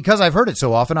 But because I've heard it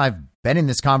so often, I've been in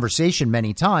this conversation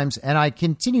many times, and I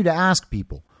continue to ask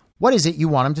people, what is it you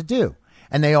want him to do?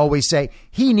 And they always say,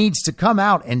 he needs to come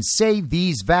out and say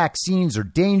these vaccines are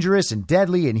dangerous and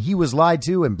deadly and he was lied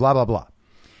to and blah, blah, blah.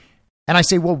 And I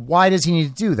say, well, why does he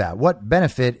need to do that? What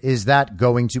benefit is that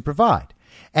going to provide?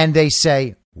 And they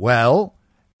say, well,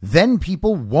 then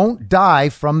people won't die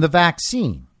from the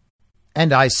vaccine.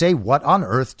 And I say, what on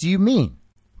earth do you mean?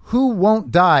 Who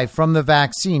won't die from the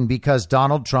vaccine because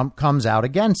Donald Trump comes out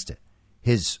against it?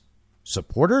 His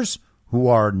supporters who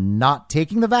are not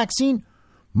taking the vaccine?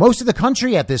 Most of the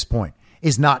country at this point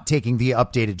is not taking the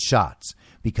updated shots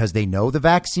because they know the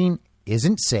vaccine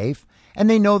isn't safe and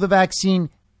they know the vaccine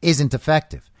isn't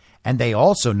effective. And they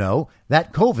also know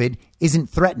that COVID isn't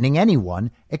threatening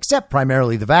anyone except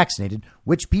primarily the vaccinated,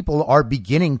 which people are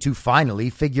beginning to finally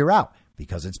figure out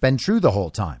because it's been true the whole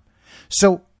time.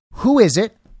 So who is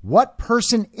it? What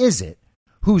person is it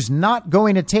who's not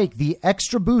going to take the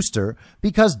extra booster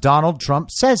because Donald Trump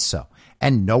says so?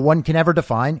 And no one can ever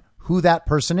define who that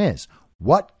person is,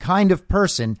 what kind of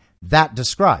person that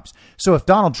describes. So if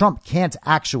Donald Trump can't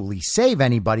actually save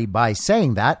anybody by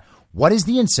saying that, what is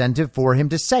the incentive for him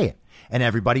to say it? And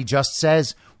everybody just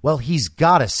says, well, he's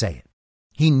got to say it.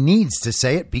 He needs to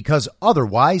say it because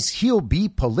otherwise he'll be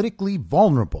politically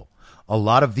vulnerable. A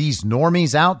lot of these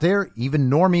normies out there, even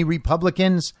normie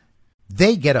Republicans,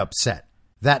 they get upset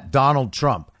that Donald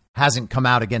Trump hasn't come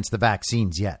out against the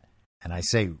vaccines yet. And I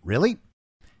say, really?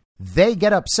 They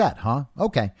get upset, huh?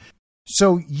 Okay.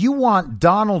 So you want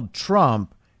Donald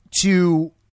Trump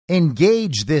to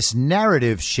engage this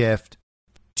narrative shift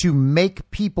to make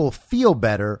people feel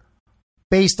better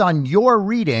based on your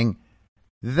reading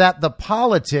that the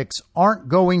politics aren't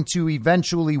going to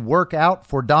eventually work out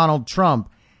for Donald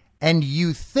Trump. And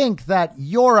you think that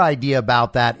your idea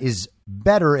about that is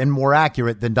better and more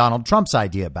accurate than Donald Trump's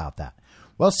idea about that.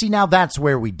 Well, see, now that's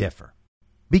where we differ.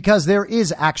 Because there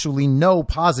is actually no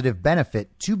positive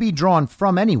benefit to be drawn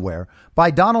from anywhere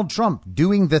by Donald Trump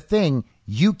doing the thing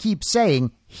you keep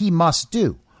saying he must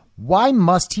do. Why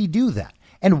must he do that?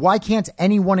 And why can't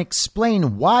anyone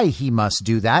explain why he must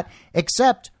do that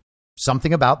except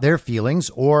something about their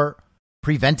feelings or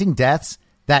preventing deaths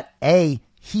that A,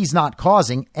 he's not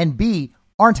causing, and B,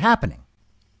 aren't happening.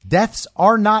 Deaths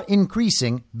are not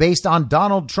increasing based on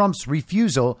Donald Trump's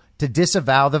refusal to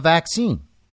disavow the vaccine.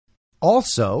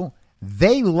 Also,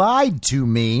 they lied to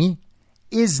me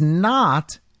is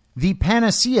not the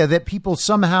panacea that people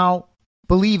somehow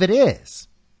believe it is.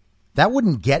 That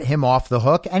wouldn't get him off the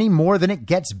hook any more than it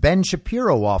gets Ben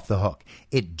Shapiro off the hook.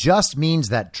 It just means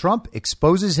that Trump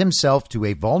exposes himself to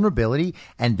a vulnerability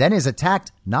and then is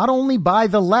attacked not only by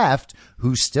the left,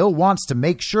 who still wants to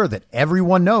make sure that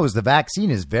everyone knows the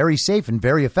vaccine is very safe and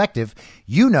very effective.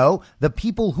 You know, the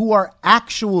people who are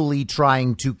actually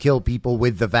trying to kill people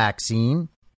with the vaccine,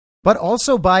 but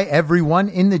also by everyone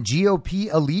in the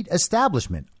GOP elite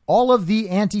establishment, all of the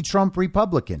anti-Trump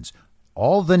Republicans,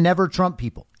 all the never Trump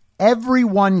people.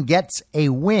 Everyone gets a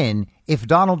win if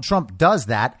Donald Trump does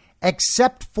that,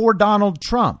 except for Donald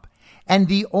Trump. And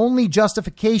the only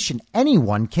justification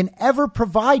anyone can ever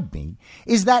provide me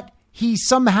is that he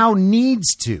somehow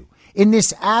needs to, in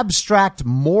this abstract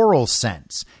moral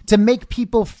sense, to make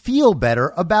people feel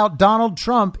better about Donald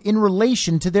Trump in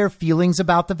relation to their feelings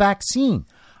about the vaccine.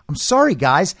 I'm sorry,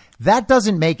 guys, that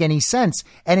doesn't make any sense.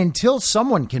 And until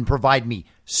someone can provide me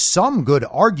some good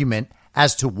argument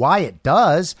as to why it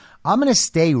does, I'm going to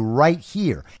stay right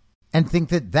here and think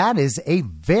that that is a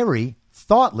very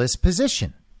thoughtless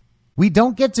position. We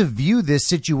don't get to view this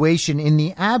situation in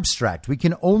the abstract. We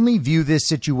can only view this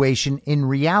situation in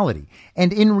reality.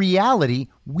 And in reality,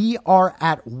 we are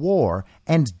at war,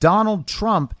 and Donald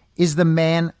Trump is the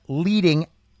man leading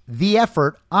the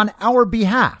effort on our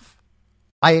behalf.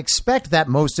 I expect that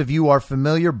most of you are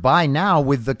familiar by now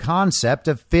with the concept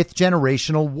of fifth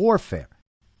generational warfare.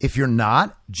 If you're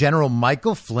not, General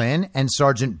Michael Flynn and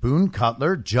Sergeant Boone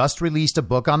Cutler just released a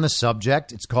book on the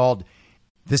subject. It's called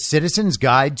The Citizen's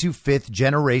Guide to Fifth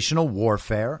Generational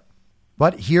Warfare.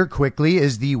 But here quickly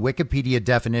is the Wikipedia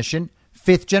definition.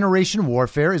 Fifth generation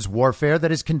warfare is warfare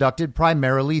that is conducted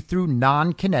primarily through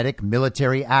non-kinetic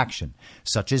military action,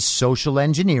 such as social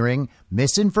engineering,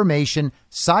 misinformation,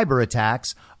 cyber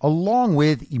attacks, along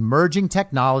with emerging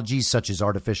technologies such as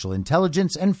artificial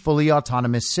intelligence and fully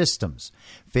autonomous systems.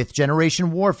 Fifth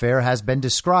generation warfare has been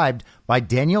described by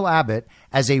Daniel Abbott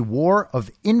as a war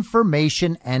of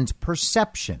information and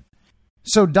perception.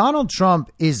 So Donald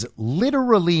Trump is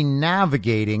literally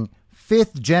navigating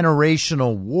fifth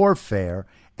generational warfare,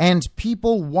 and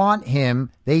people want him.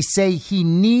 They say he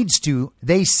needs to.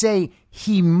 They say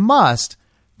he must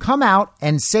come out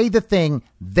and say the thing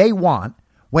they want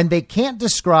when they can't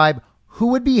describe who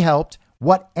would be helped,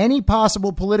 what any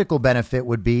possible political benefit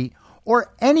would be,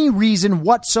 or any reason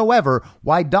whatsoever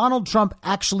why Donald Trump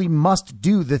actually must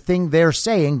do the thing they're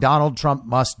saying Donald Trump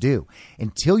must do.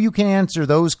 Until you can answer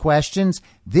those questions,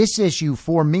 this issue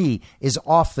for me is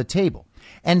off the table.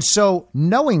 And so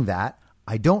knowing that,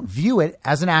 I don't view it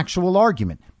as an actual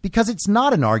argument, because it's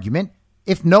not an argument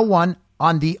if no one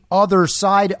on the other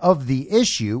side of the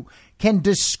issue can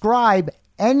describe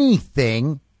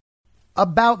anything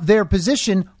about their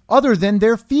position other than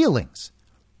their feelings.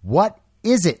 What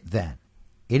is it then?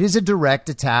 It is a direct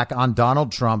attack on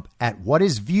Donald Trump at what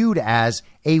is viewed as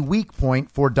a weak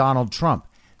point for Donald Trump.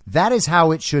 That is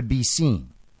how it should be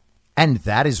seen. And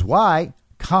that is why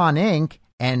Con Inc.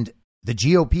 and the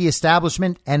GOP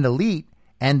establishment and elite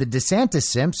and the DeSantis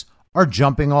simps are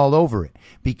jumping all over it,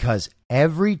 because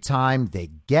every time they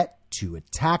get to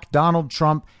attack Donald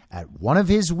Trump at one of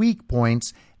his weak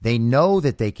points, they know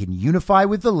that they can unify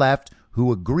with the left,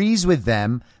 who agrees with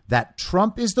them that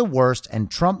Trump is the worst and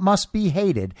Trump must be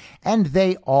hated, and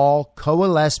they all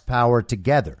coalesce power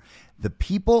together. The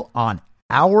people on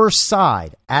our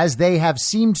side, as they have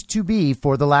seemed to be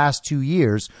for the last 2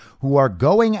 years, who are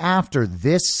going after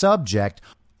this subject,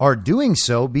 are doing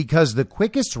so because the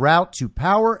quickest route to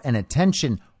power and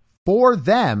attention for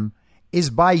them is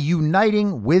by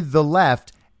uniting with the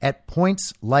left at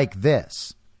points like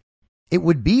this. It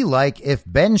would be like if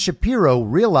Ben Shapiro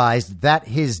realized that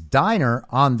his diner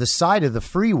on the side of the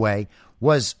freeway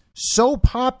was so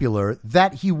popular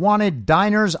that he wanted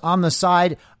diners on the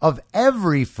side of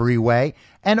every freeway,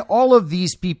 and all of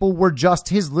these people were just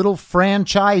his little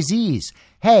franchisees.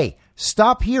 Hey,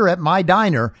 stop here at my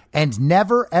diner and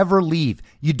never, ever leave.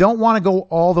 You don't want to go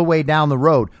all the way down the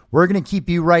road. We're going to keep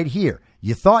you right here.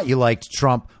 You thought you liked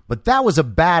Trump, but that was a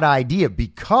bad idea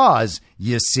because,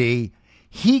 you see,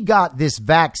 he got this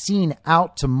vaccine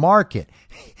out to market.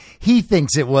 He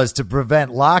thinks it was to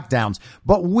prevent lockdowns,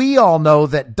 but we all know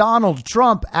that Donald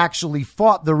Trump actually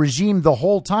fought the regime the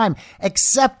whole time,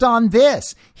 except on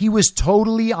this. He was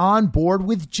totally on board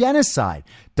with genocide.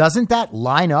 Doesn't that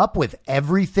line up with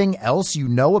everything else you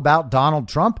know about Donald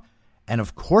Trump? And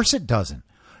of course it doesn't.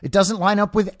 It doesn't line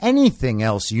up with anything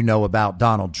else you know about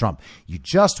Donald Trump. You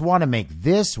just want to make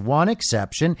this one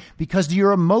exception because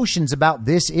your emotions about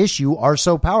this issue are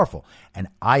so powerful. And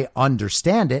I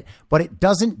understand it, but it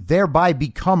doesn't thereby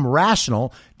become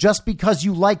rational just because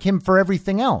you like him for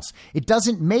everything else. It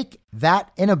doesn't make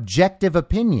that an objective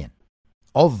opinion,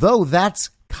 although that's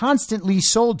constantly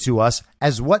sold to us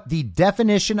as what the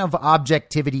definition of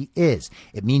objectivity is.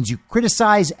 It means you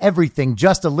criticize everything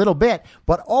just a little bit,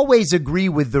 but always agree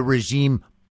with the regime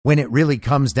when it really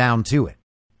comes down to it.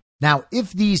 Now,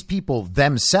 if these people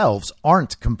themselves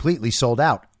aren't completely sold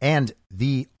out, and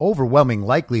the overwhelming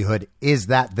likelihood is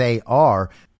that they are,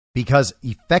 because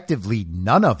effectively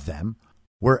none of them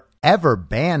were ever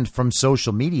banned from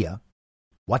social media,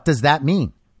 what does that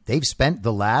mean? They've spent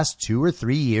the last 2 or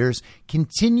 3 years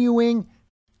continuing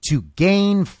to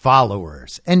gain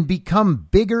followers and become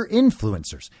bigger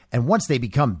influencers. And once they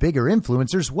become bigger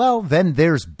influencers, well, then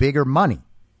there's bigger money.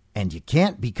 And you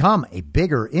can't become a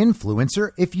bigger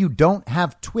influencer if you don't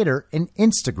have Twitter and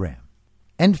Instagram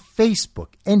and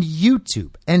Facebook and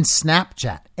YouTube and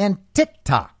Snapchat and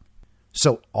TikTok.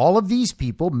 So all of these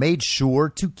people made sure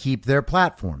to keep their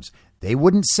platforms. They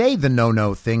wouldn't say the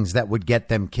no-no things that would get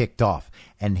them kicked off.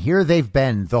 And here they've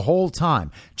been the whole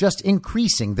time, just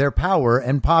increasing their power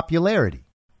and popularity,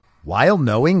 while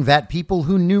knowing that people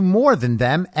who knew more than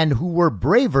them and who were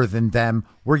braver than them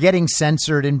were getting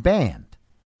censored and banned.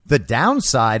 The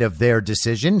downside of their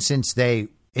decision, since they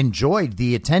enjoyed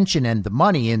the attention and the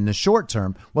money in the short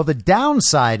term, well, the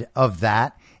downside of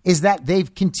that is that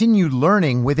they've continued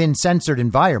learning within censored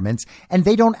environments and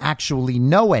they don't actually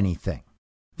know anything.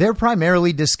 They're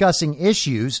primarily discussing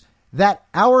issues that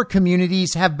our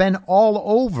communities have been all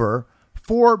over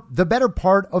for the better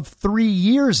part of 3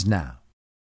 years now.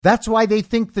 That's why they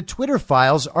think the Twitter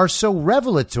files are so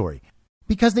revelatory,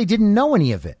 because they didn't know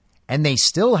any of it. And they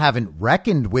still haven't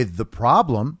reckoned with the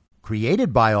problem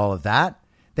created by all of that.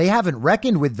 They haven't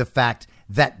reckoned with the fact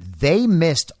that they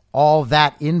missed all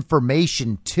that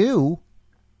information too.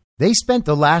 They spent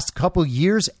the last couple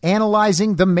years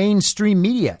analyzing the mainstream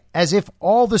media as if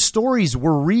all the stories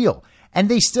were real, and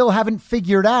they still haven't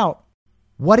figured out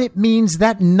what it means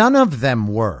that none of them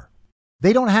were.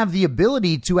 They don't have the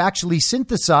ability to actually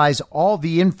synthesize all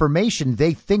the information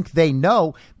they think they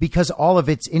know because all of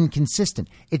it's inconsistent.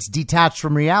 It's detached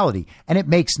from reality, and it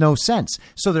makes no sense.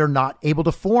 So they're not able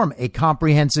to form a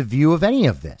comprehensive view of any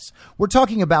of this. We're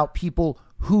talking about people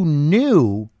who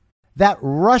knew that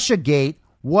Russiagate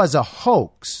was a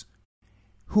hoax,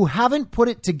 who haven't put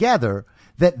it together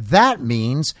that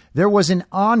means there was an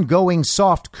ongoing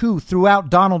soft coup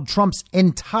throughout Donald Trump's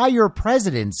entire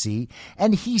presidency,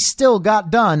 and he still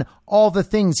got done all the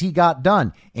things he got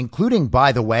done, including,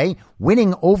 by the way,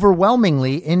 winning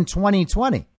overwhelmingly in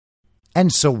 2020.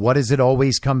 And so what does it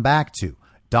always come back to?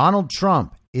 Donald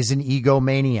Trump is an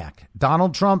egomaniac.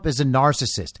 Donald Trump is a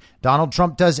narcissist. Donald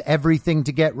Trump does everything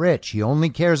to get rich. He only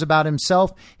cares about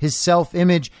himself, his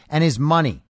self-image, and his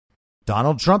money.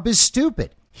 Donald Trump is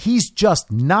stupid. He's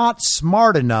just not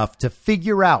smart enough to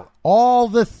figure out all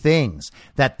the things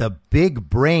that the big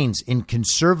brains in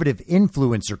conservative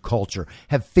influencer culture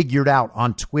have figured out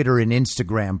on Twitter and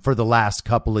Instagram for the last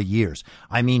couple of years.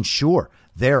 I mean, sure,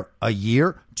 they're a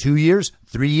year, 2 years,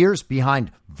 3 years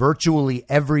behind virtually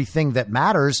everything that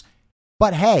matters.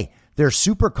 But hey, they're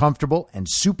super comfortable and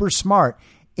super smart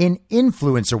in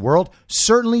influencer world,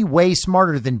 certainly way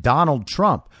smarter than Donald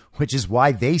Trump, which is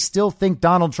why they still think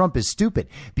Donald Trump is stupid,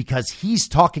 because he's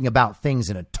talking about things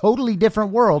in a totally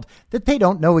different world that they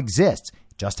don't know exists.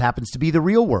 It just happens to be the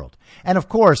real world. And of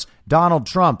course, Donald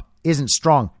Trump isn't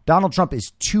strong. Donald Trump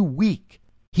is too weak.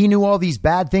 He knew all these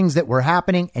bad things that were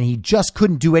happening, and he just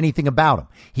couldn't do anything about them.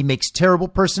 He makes terrible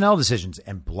personnel decisions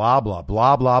and blah, blah,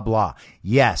 blah, blah, blah.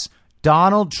 Yes,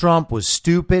 Donald Trump was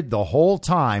stupid the whole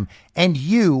time. And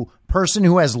you, person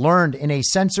who has learned in a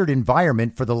censored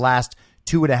environment for the last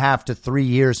 2.5 to 3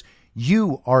 years,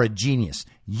 you are a genius.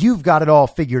 You've got it all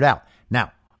figured out.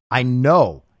 Now, I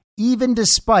know, even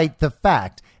despite the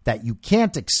fact that you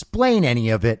can't explain any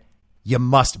of it, you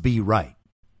must be right.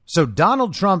 So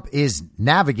Donald Trump is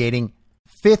navigating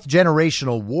fifth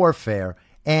generational warfare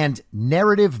and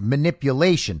narrative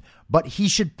manipulation, but he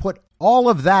should put all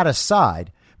of that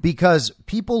aside, because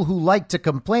people who like to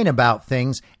complain about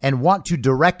things and want to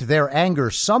direct their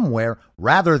anger somewhere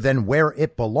rather than where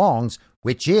it belongs,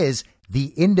 which is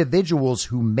the individuals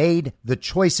who made the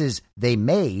choices they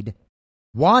made,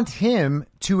 want him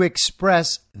to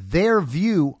express their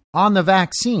view on the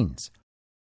vaccines.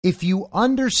 If you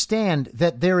understand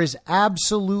that there is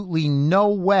absolutely no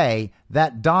way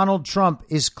that Donald Trump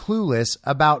is clueless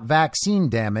about vaccine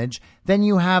damage, then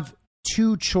you have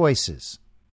two choices.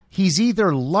 he's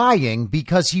either lying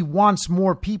because he wants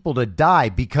more people to die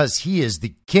because he is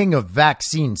the king of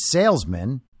vaccine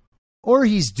salesmen, or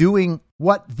he's doing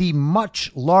what the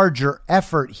much larger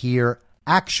effort here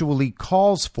actually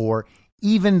calls for,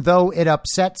 even though it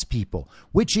upsets people,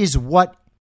 which is what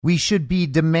we should be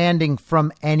demanding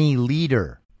from any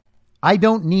leader. I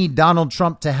don't need Donald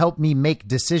Trump to help me make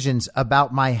decisions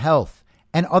about my health,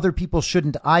 and other people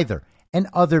shouldn't either, and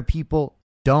other people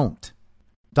don't.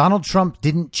 Donald Trump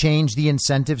didn't change the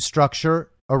incentive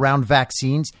structure around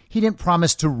vaccines. He didn't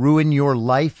promise to ruin your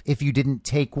life if you didn't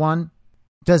take one.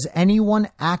 Does anyone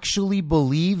actually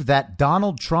believe that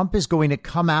Donald Trump is going to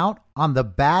come out on the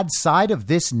bad side of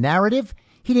this narrative?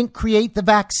 He didn't create the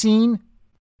vaccine.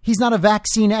 He's not a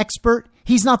vaccine expert.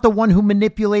 He's not the one who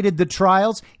manipulated the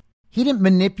trials. He didn't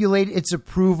manipulate its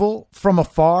approval from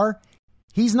afar.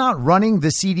 He's not running the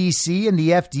CDC and the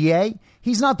FDA.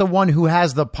 He's not the one who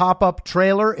has the pop-up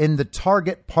trailer in the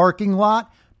Target parking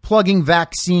lot plugging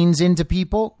vaccines into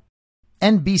people.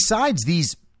 And besides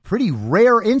these pretty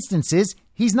rare instances,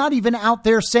 he's not even out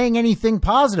there saying anything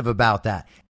positive about that.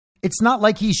 It's not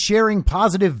like he's sharing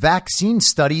positive vaccine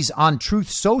studies on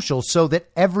Truth Social so that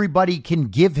everybody can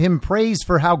give him praise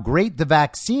for how great the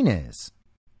vaccine is.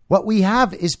 What we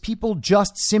have is people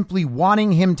just simply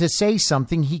wanting him to say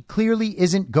something he clearly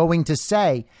isn't going to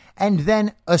say, and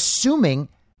then assuming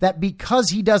that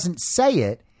because he doesn't say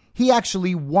it, he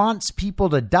actually wants people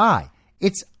to die.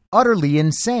 It's utterly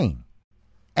insane.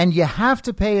 And you have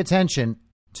to pay attention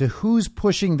to who's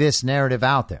pushing this narrative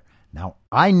out there. Now,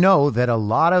 I know that a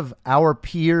lot of our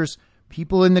peers,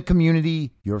 people in the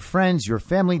community, your friends, your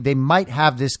family, they might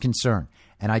have this concern,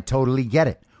 and I totally get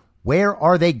it. Where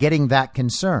are they getting that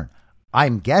concern?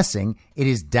 I'm guessing it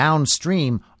is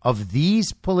downstream of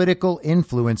these political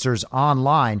influencers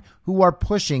online who are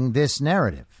pushing this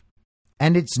narrative.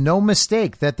 And it's no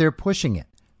mistake that they're pushing it.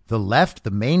 The left,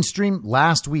 the mainstream,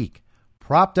 last week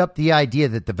propped up the idea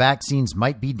that the vaccines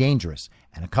might be dangerous.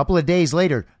 And a couple of days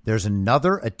later, there's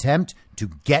another attempt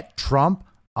to get Trump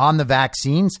on the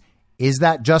vaccines. Is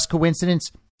that just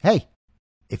coincidence? Hey,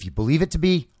 if you believe it to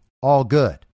be, all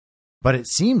good. But it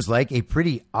seems like a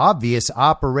pretty obvious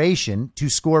operation to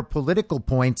score political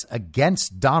points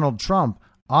against Donald Trump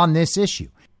on this issue.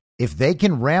 If they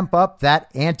can ramp up that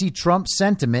anti-Trump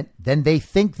sentiment, then they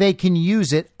think they can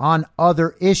use it on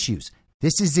other issues.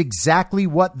 This is exactly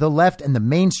what the left and the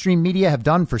mainstream media have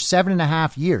done for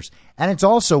 7.5 years. And it's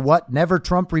also what Never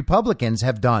Trump Republicans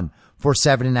have done for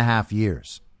 7.5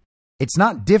 years. It's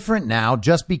not different now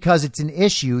just because it's an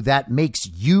issue that makes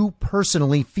you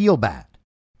personally feel bad.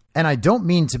 And I don't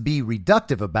mean to be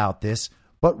reductive about this,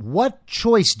 but what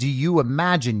choice do you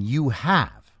imagine you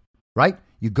have, right?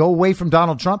 You go away from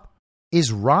Donald Trump.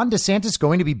 Is Ron DeSantis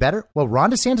going to be better? Well,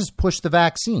 Ron DeSantis pushed the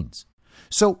vaccines.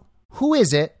 So who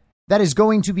is it that is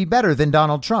going to be better than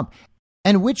Donald Trump?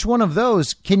 And which one of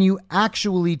those can you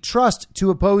actually trust to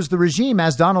oppose the regime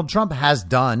as Donald Trump has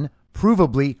done,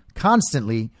 provably,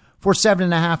 constantly for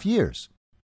 7.5 years?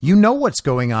 You know what's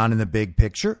going on in the big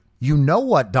picture. You know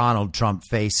what Donald Trump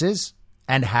faces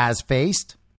and has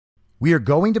faced. We are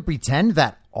going to pretend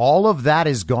that all of that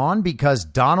is gone because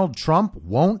Donald Trump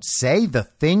won't say the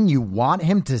thing you want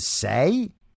him to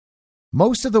say?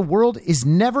 Most of the world is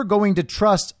never going to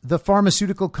trust the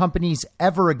pharmaceutical companies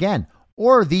ever again,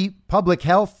 or the public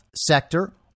health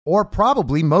sector, or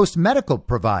probably most medical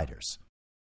providers.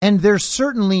 And they're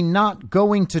certainly not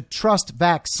going to trust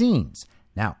vaccines.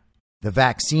 Now, the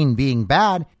vaccine being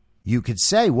bad, you could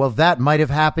say, well, that might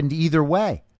have happened either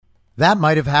way. That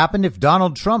might have happened if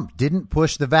Donald Trump didn't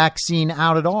push the vaccine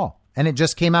out at all, and it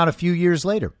just came out a few years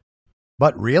later.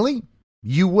 But really,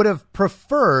 you would have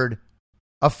preferred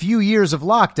a few years of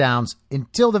lockdowns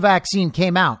until the vaccine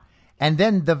came out, and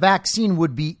then the vaccine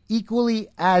would be equally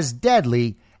as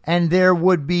deadly, and there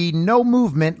would be no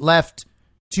movement left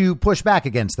to push back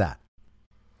against that.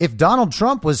 If Donald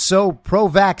Trump was so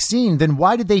pro-vaccine, then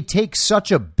why did they take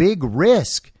such a big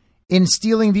risk in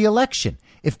stealing the election?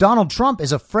 If Donald Trump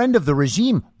is a friend of the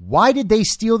regime, why did they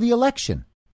steal the election?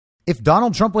 If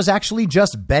Donald Trump was actually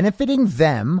just benefiting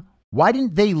them, why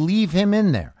didn't they leave him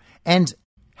in there and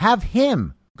have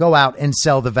him go out and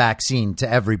sell the vaccine to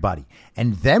everybody?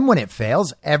 And then when it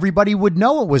fails, everybody would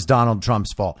know it was Donald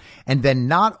Trump's fault. And then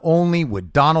not only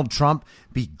would Donald Trump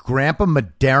be Grandpa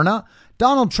Moderna,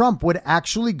 Donald Trump would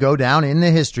actually go down in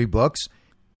the history books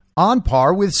on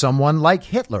par with someone like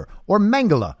Hitler or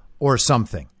Mengele or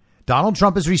something. Donald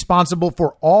Trump is responsible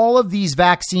for all of these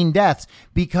vaccine deaths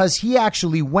because he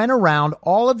actually went around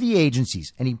all of the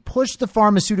agencies and he pushed the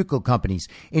pharmaceutical companies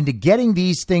into getting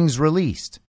these things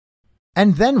released.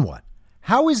 And then what?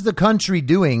 How is the country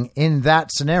doing in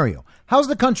that scenario? How's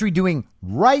the country doing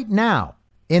right now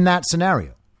in that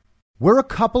scenario? We're a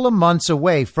couple of months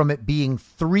away from it being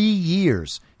 3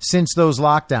 years since those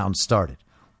lockdowns started.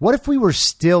 What if we were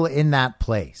still in that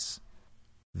place?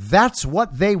 That's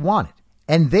what they wanted.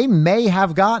 And they may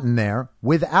have gotten there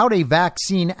without a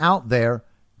vaccine out there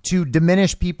to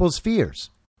diminish people's fears.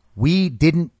 We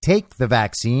didn't take the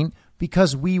vaccine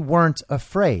because we weren't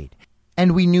afraid.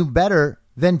 And we knew better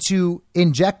than to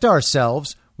inject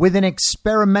ourselves with an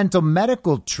experimental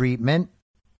medical treatment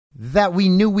that we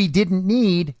knew we didn't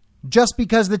need just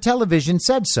because the television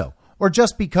said so, or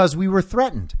just because we were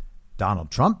threatened. Donald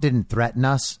Trump didn't threaten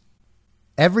us.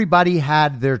 Everybody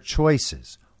had their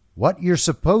choices. What you're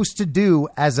supposed to do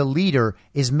as a leader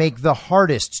is make the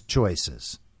hardest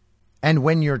choices. And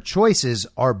when your choices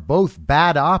are both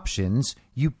bad options,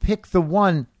 you pick the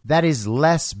one that is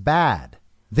less bad.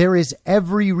 There is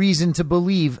every reason to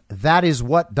believe that is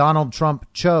what Donald Trump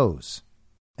chose.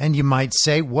 And you might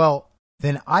say, well,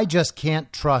 then I just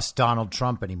can't trust Donald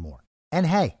Trump anymore. And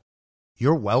hey,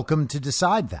 you're welcome to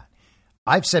decide that.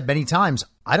 I've said many times,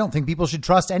 I don't think people should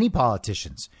trust any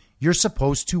politicians. You're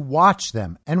supposed to watch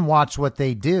them and watch what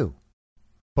they do.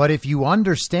 But if you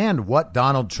understand what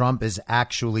Donald Trump is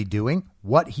actually doing,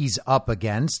 what he's up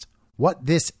against, what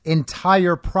this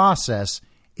entire process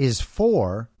is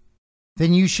for,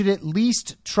 then you should at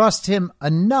least trust him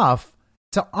enough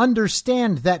to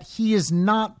understand that he is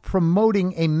not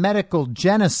promoting a medical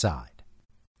genocide.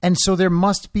 And so there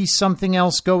must be something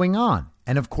else going on.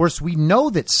 And of course, we know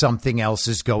that something else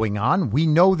is going on. We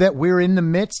know that we're in the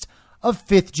midst of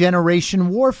fifth generation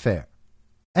warfare.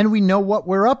 And we know what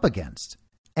we're up against.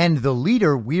 And the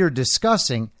leader we're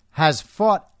discussing has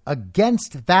fought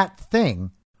against that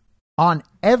thing on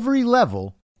every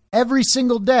level, every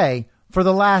single day for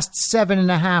the last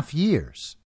 7.5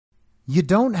 years. You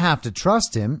don't have to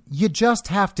trust him. You just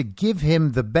have to give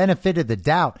him the benefit of the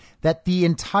doubt that the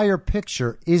entire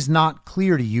picture is not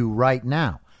clear to you right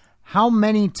now. How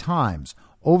many times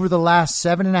over the last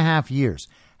 7.5 years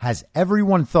has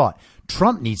everyone thought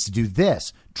Trump needs to do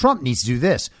this? Trump needs to do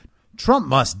this. Trump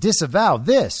must disavow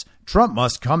this. Trump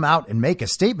must come out and make a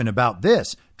statement about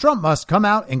this. Trump must come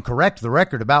out and correct the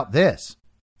record about this.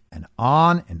 And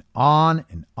on and on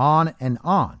and on and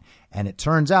on. And it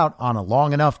turns out on a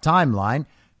long enough timeline,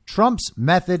 Trump's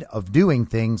method of doing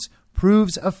things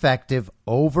proves effective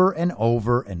over and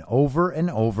over and over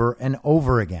and over and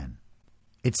over again.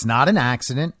 It's not an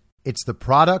accident. It's the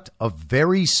product of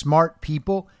very smart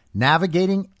people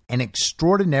navigating an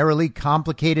extraordinarily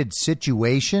complicated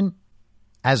situation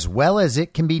as well as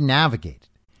it can be navigated.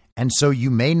 And so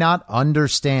you may not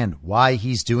understand why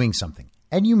he's doing something.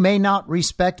 And you may not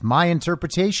respect my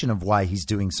interpretation of why he's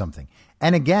doing something.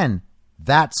 And again,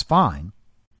 that's fine.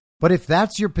 But if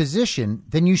that's your position,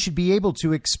 then you should be able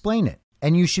to explain it.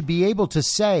 And you should be able to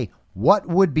say what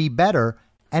would be better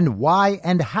and why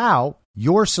and how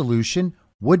your solution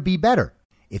would be better.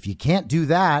 If you can't do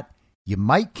that, you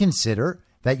might consider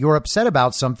that you're upset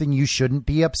about something you shouldn't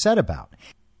be upset about.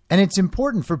 And it's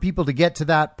important for people to get to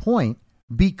that point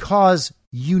because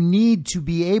you need to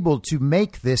be able to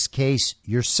make this case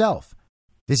yourself.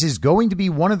 This is going to be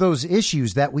one of those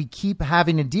issues that we keep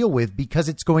having to deal with because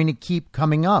it's going to keep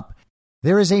coming up.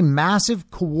 There is a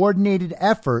massive coordinated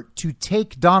effort to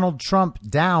take Donald Trump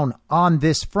down on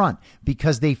this front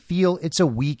because they feel it's a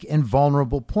weak and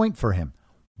vulnerable point for him.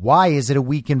 Why is it a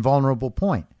weak and vulnerable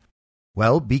point?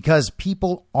 Well, because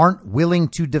people aren't willing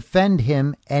to defend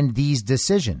him and these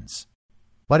decisions.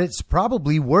 But it's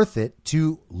probably worth it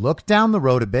to look down the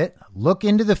road a bit, look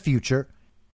into the future,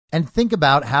 and think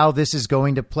about how this is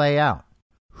going to play out.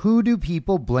 Who do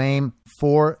people blame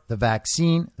for the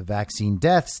vaccine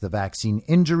deaths, the vaccine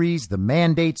injuries, the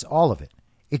mandates, all of it?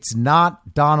 It's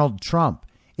not Donald Trump.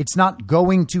 It's not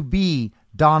going to be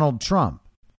Donald Trump.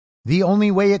 The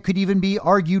only way it could even be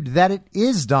argued that it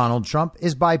is Donald Trump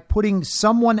is by putting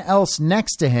someone else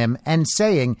next to him and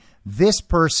saying this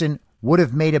person would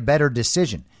have made a better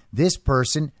decision. This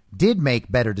person did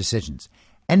make better decisions.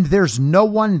 And there's no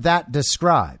one that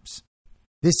describes.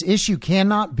 This issue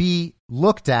cannot be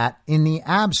looked at in the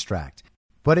abstract,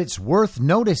 but it's worth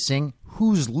noticing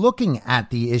who's looking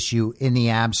at the issue in the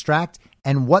abstract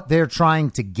and what they're trying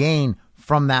to gain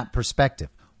from that perspective.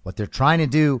 What they're trying to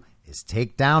do is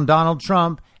take down Donald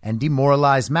Trump and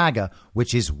demoralize MAGA,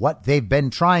 which is what they've been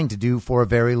trying to do for a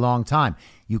very long time.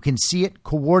 You can see it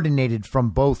coordinated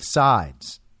from both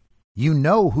sides. You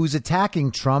know who's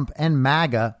attacking Trump and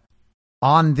MAGA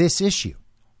on this issue.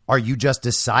 Are you just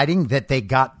deciding that they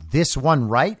got this one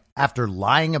right after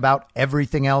lying about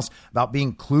everything else, about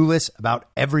being clueless about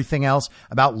everything else,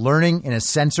 about learning in a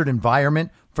censored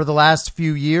environment for the last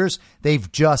few years.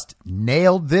 They've just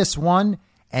nailed this one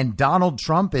and Donald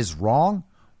Trump is wrong.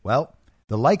 Well,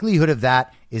 the likelihood of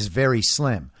that is very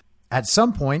slim. At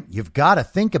some point, you've got to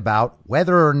think about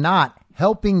whether or not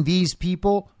helping these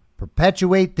people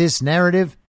perpetuate this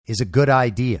narrative is a good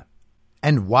idea,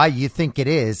 and why you think it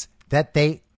is that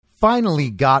they finally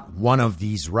got one of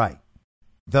these right.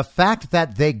 The fact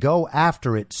that they go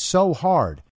after it so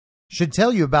hard should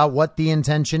tell you about what the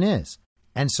intention is.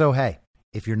 And so, hey,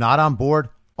 if you're not on board,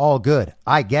 all good.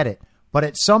 I get it. But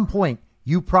at some point,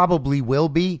 you probably will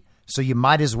be, so you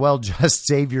might as well just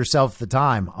save yourself the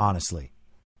time, honestly.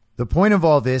 The point of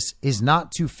all this is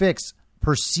not to fix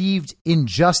perceived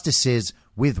injustices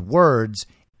with words.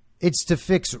 It's to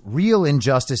fix real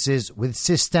injustices with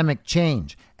systemic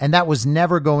change. And that was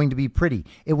never going to be pretty.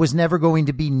 It was never going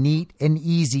to be neat and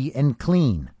easy and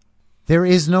clean. There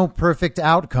is no perfect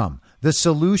outcome. The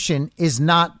solution is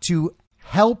not to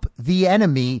help the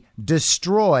enemy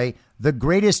destroy the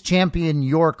greatest champion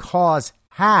your cause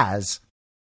has,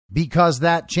 because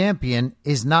that champion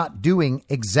is not doing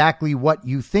exactly what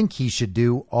you think he should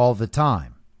do all the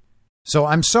time. So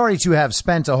I'm sorry to have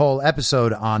spent a whole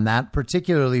episode on that,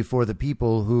 particularly for the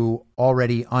people who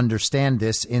already understand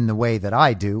this in the way that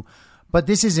I do. But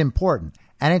this is important,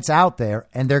 and it's out there,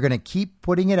 and they're going to keep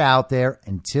putting it out there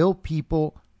until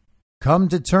people come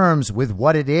to terms with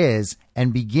what it is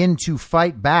and begin to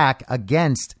fight back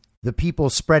against the people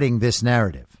spreading this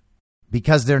narrative.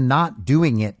 Because they're not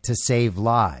doing it to save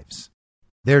lives.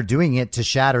 They're doing it to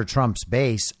shatter Trump's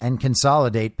base and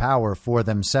consolidate power for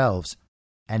themselves.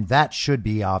 And that should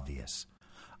be obvious.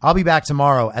 I'll be back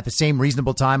tomorrow at the same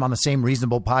reasonable time on the same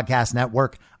reasonable podcast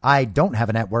network. I don't have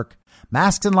a network.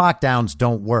 Masks and lockdowns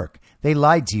don't work. They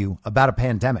lied to you about a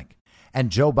pandemic. And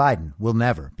Joe Biden will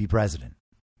never be president.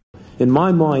 In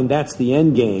my mind, that's the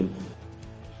end game.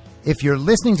 If you're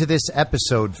listening to this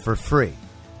episode for free,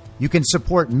 you can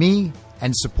support me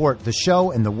and support the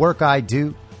show and the work I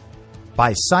do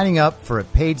by signing up for a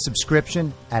paid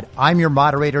subscription at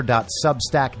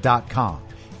imyourmoderator.substack.com.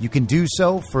 You can do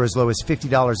so for as low as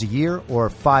 $50 a year or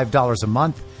 $5 a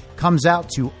month. Comes out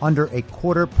to under a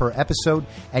quarter per episode,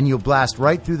 and you'll blast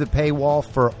right through the paywall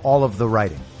for all of the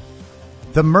writing.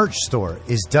 The merch store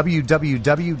is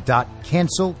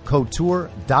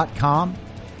www.cancelcouture.com,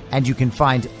 and you can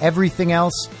find everything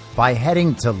else by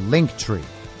heading to Linktree.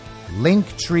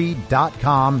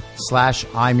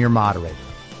 Linktree.com/I'm your moderator.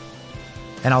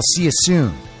 And I'll see you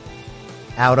soon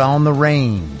out on the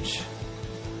range.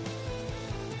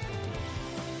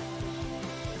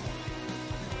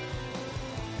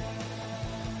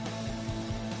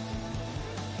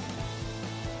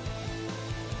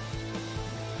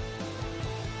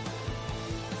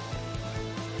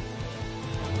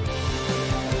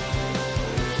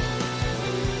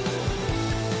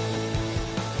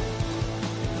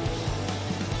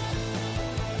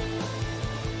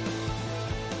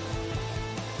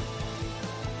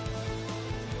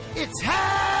 It's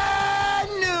high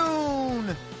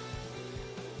noon.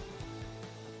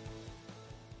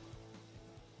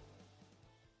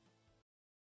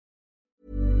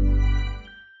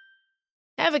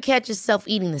 Ever catch yourself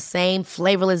eating the same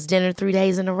flavorless dinner 3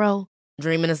 days in a row?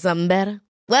 Dreaming of something better?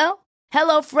 Well,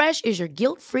 HelloFresh is your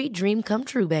guilt-free dream come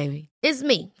true, baby. It's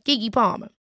me, Keke Palmer.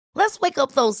 Let's wake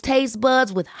up those taste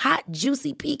buds with hot,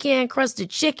 juicy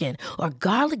pecan-crusted chicken or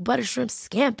garlic butter shrimp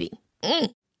scampi.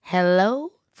 Hello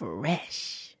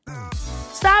Fresh.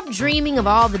 Stop dreaming of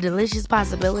all the delicious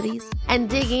possibilities and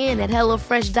dig in at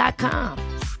HelloFresh.com.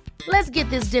 Let's get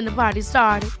this dinner party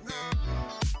started.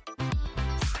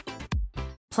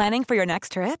 Planning for your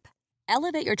next trip?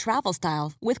 Elevate your travel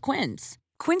style with Quince.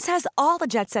 Quince has all the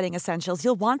jet-setting essentials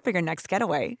you'll want for your next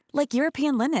getaway, like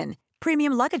European linen,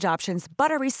 premium luggage options,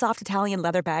 buttery soft Italian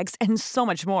leather bags, and so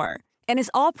much more. And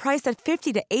is all priced at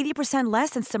 50 to 80%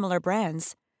 less than similar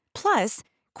brands. Plus,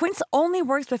 Quince only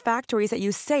works with factories that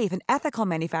use safe and ethical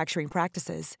manufacturing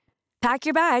practices. Pack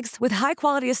your bags with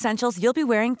high-quality essentials you'll be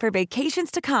wearing for vacations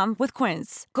to come with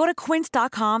Quince. Go to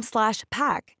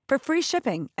quince.com/pack for free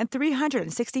shipping and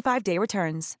 365-day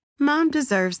returns. Mom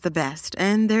deserves the best,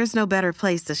 and there's no better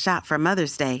place to shop for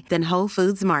Mother's Day than Whole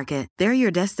Foods Market. They're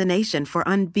your destination for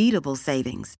unbeatable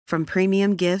savings, from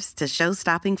premium gifts to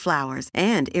show-stopping flowers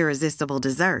and irresistible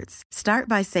desserts. Start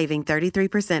by saving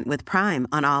 33% with Prime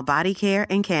on all body care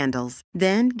and candles.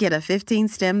 Then get a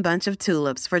 15-stem bunch of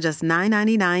tulips for just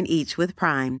 $9.99 each with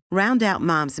Prime. Round out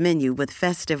Mom's menu with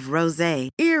festive rosé,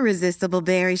 irresistible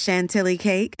berry chantilly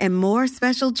cake, and more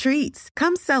special treats.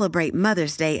 Come celebrate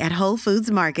Mother's Day at Whole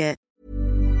Foods Market.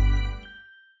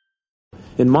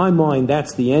 In my mind,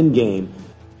 that's the end game.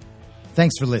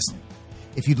 Thanks for listening.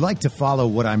 If you'd like to follow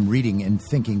what I'm reading and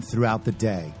thinking throughout the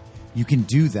day, you can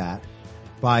do that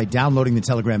by downloading the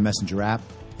Telegram Messenger app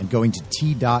and going to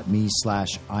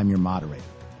t.me/I'm your moderator.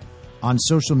 On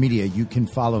social media, you can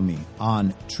follow me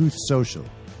on Truth Social,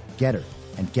 Getter,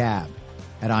 and Gab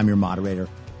at I'm your moderator.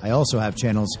 I also have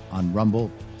channels on Rumble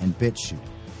and BitChute.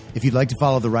 If you'd like to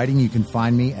follow the writing, you can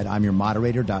find me at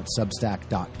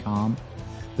imyourmoderator.substack.com.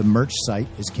 The merch site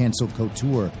is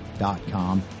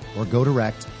cancelcouture.com, or go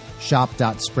direct,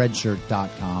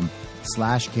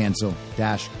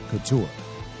 shop.spreadshirt.com/cancel-couture.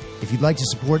 If you'd like to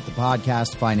support the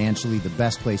podcast financially, the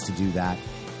best place to do that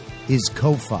is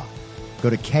Ko-Fi. Go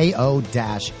to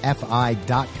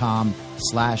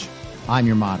ko-fi.com/I'm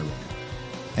your moderator.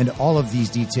 And all of these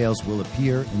details will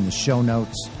appear in the show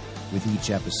notes with each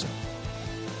episode.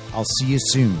 I'll see you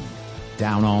soon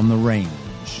down on the range.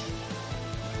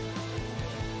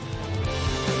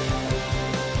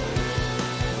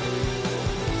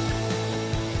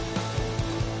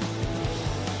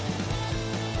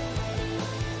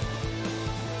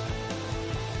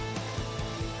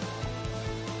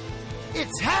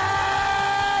 It's high!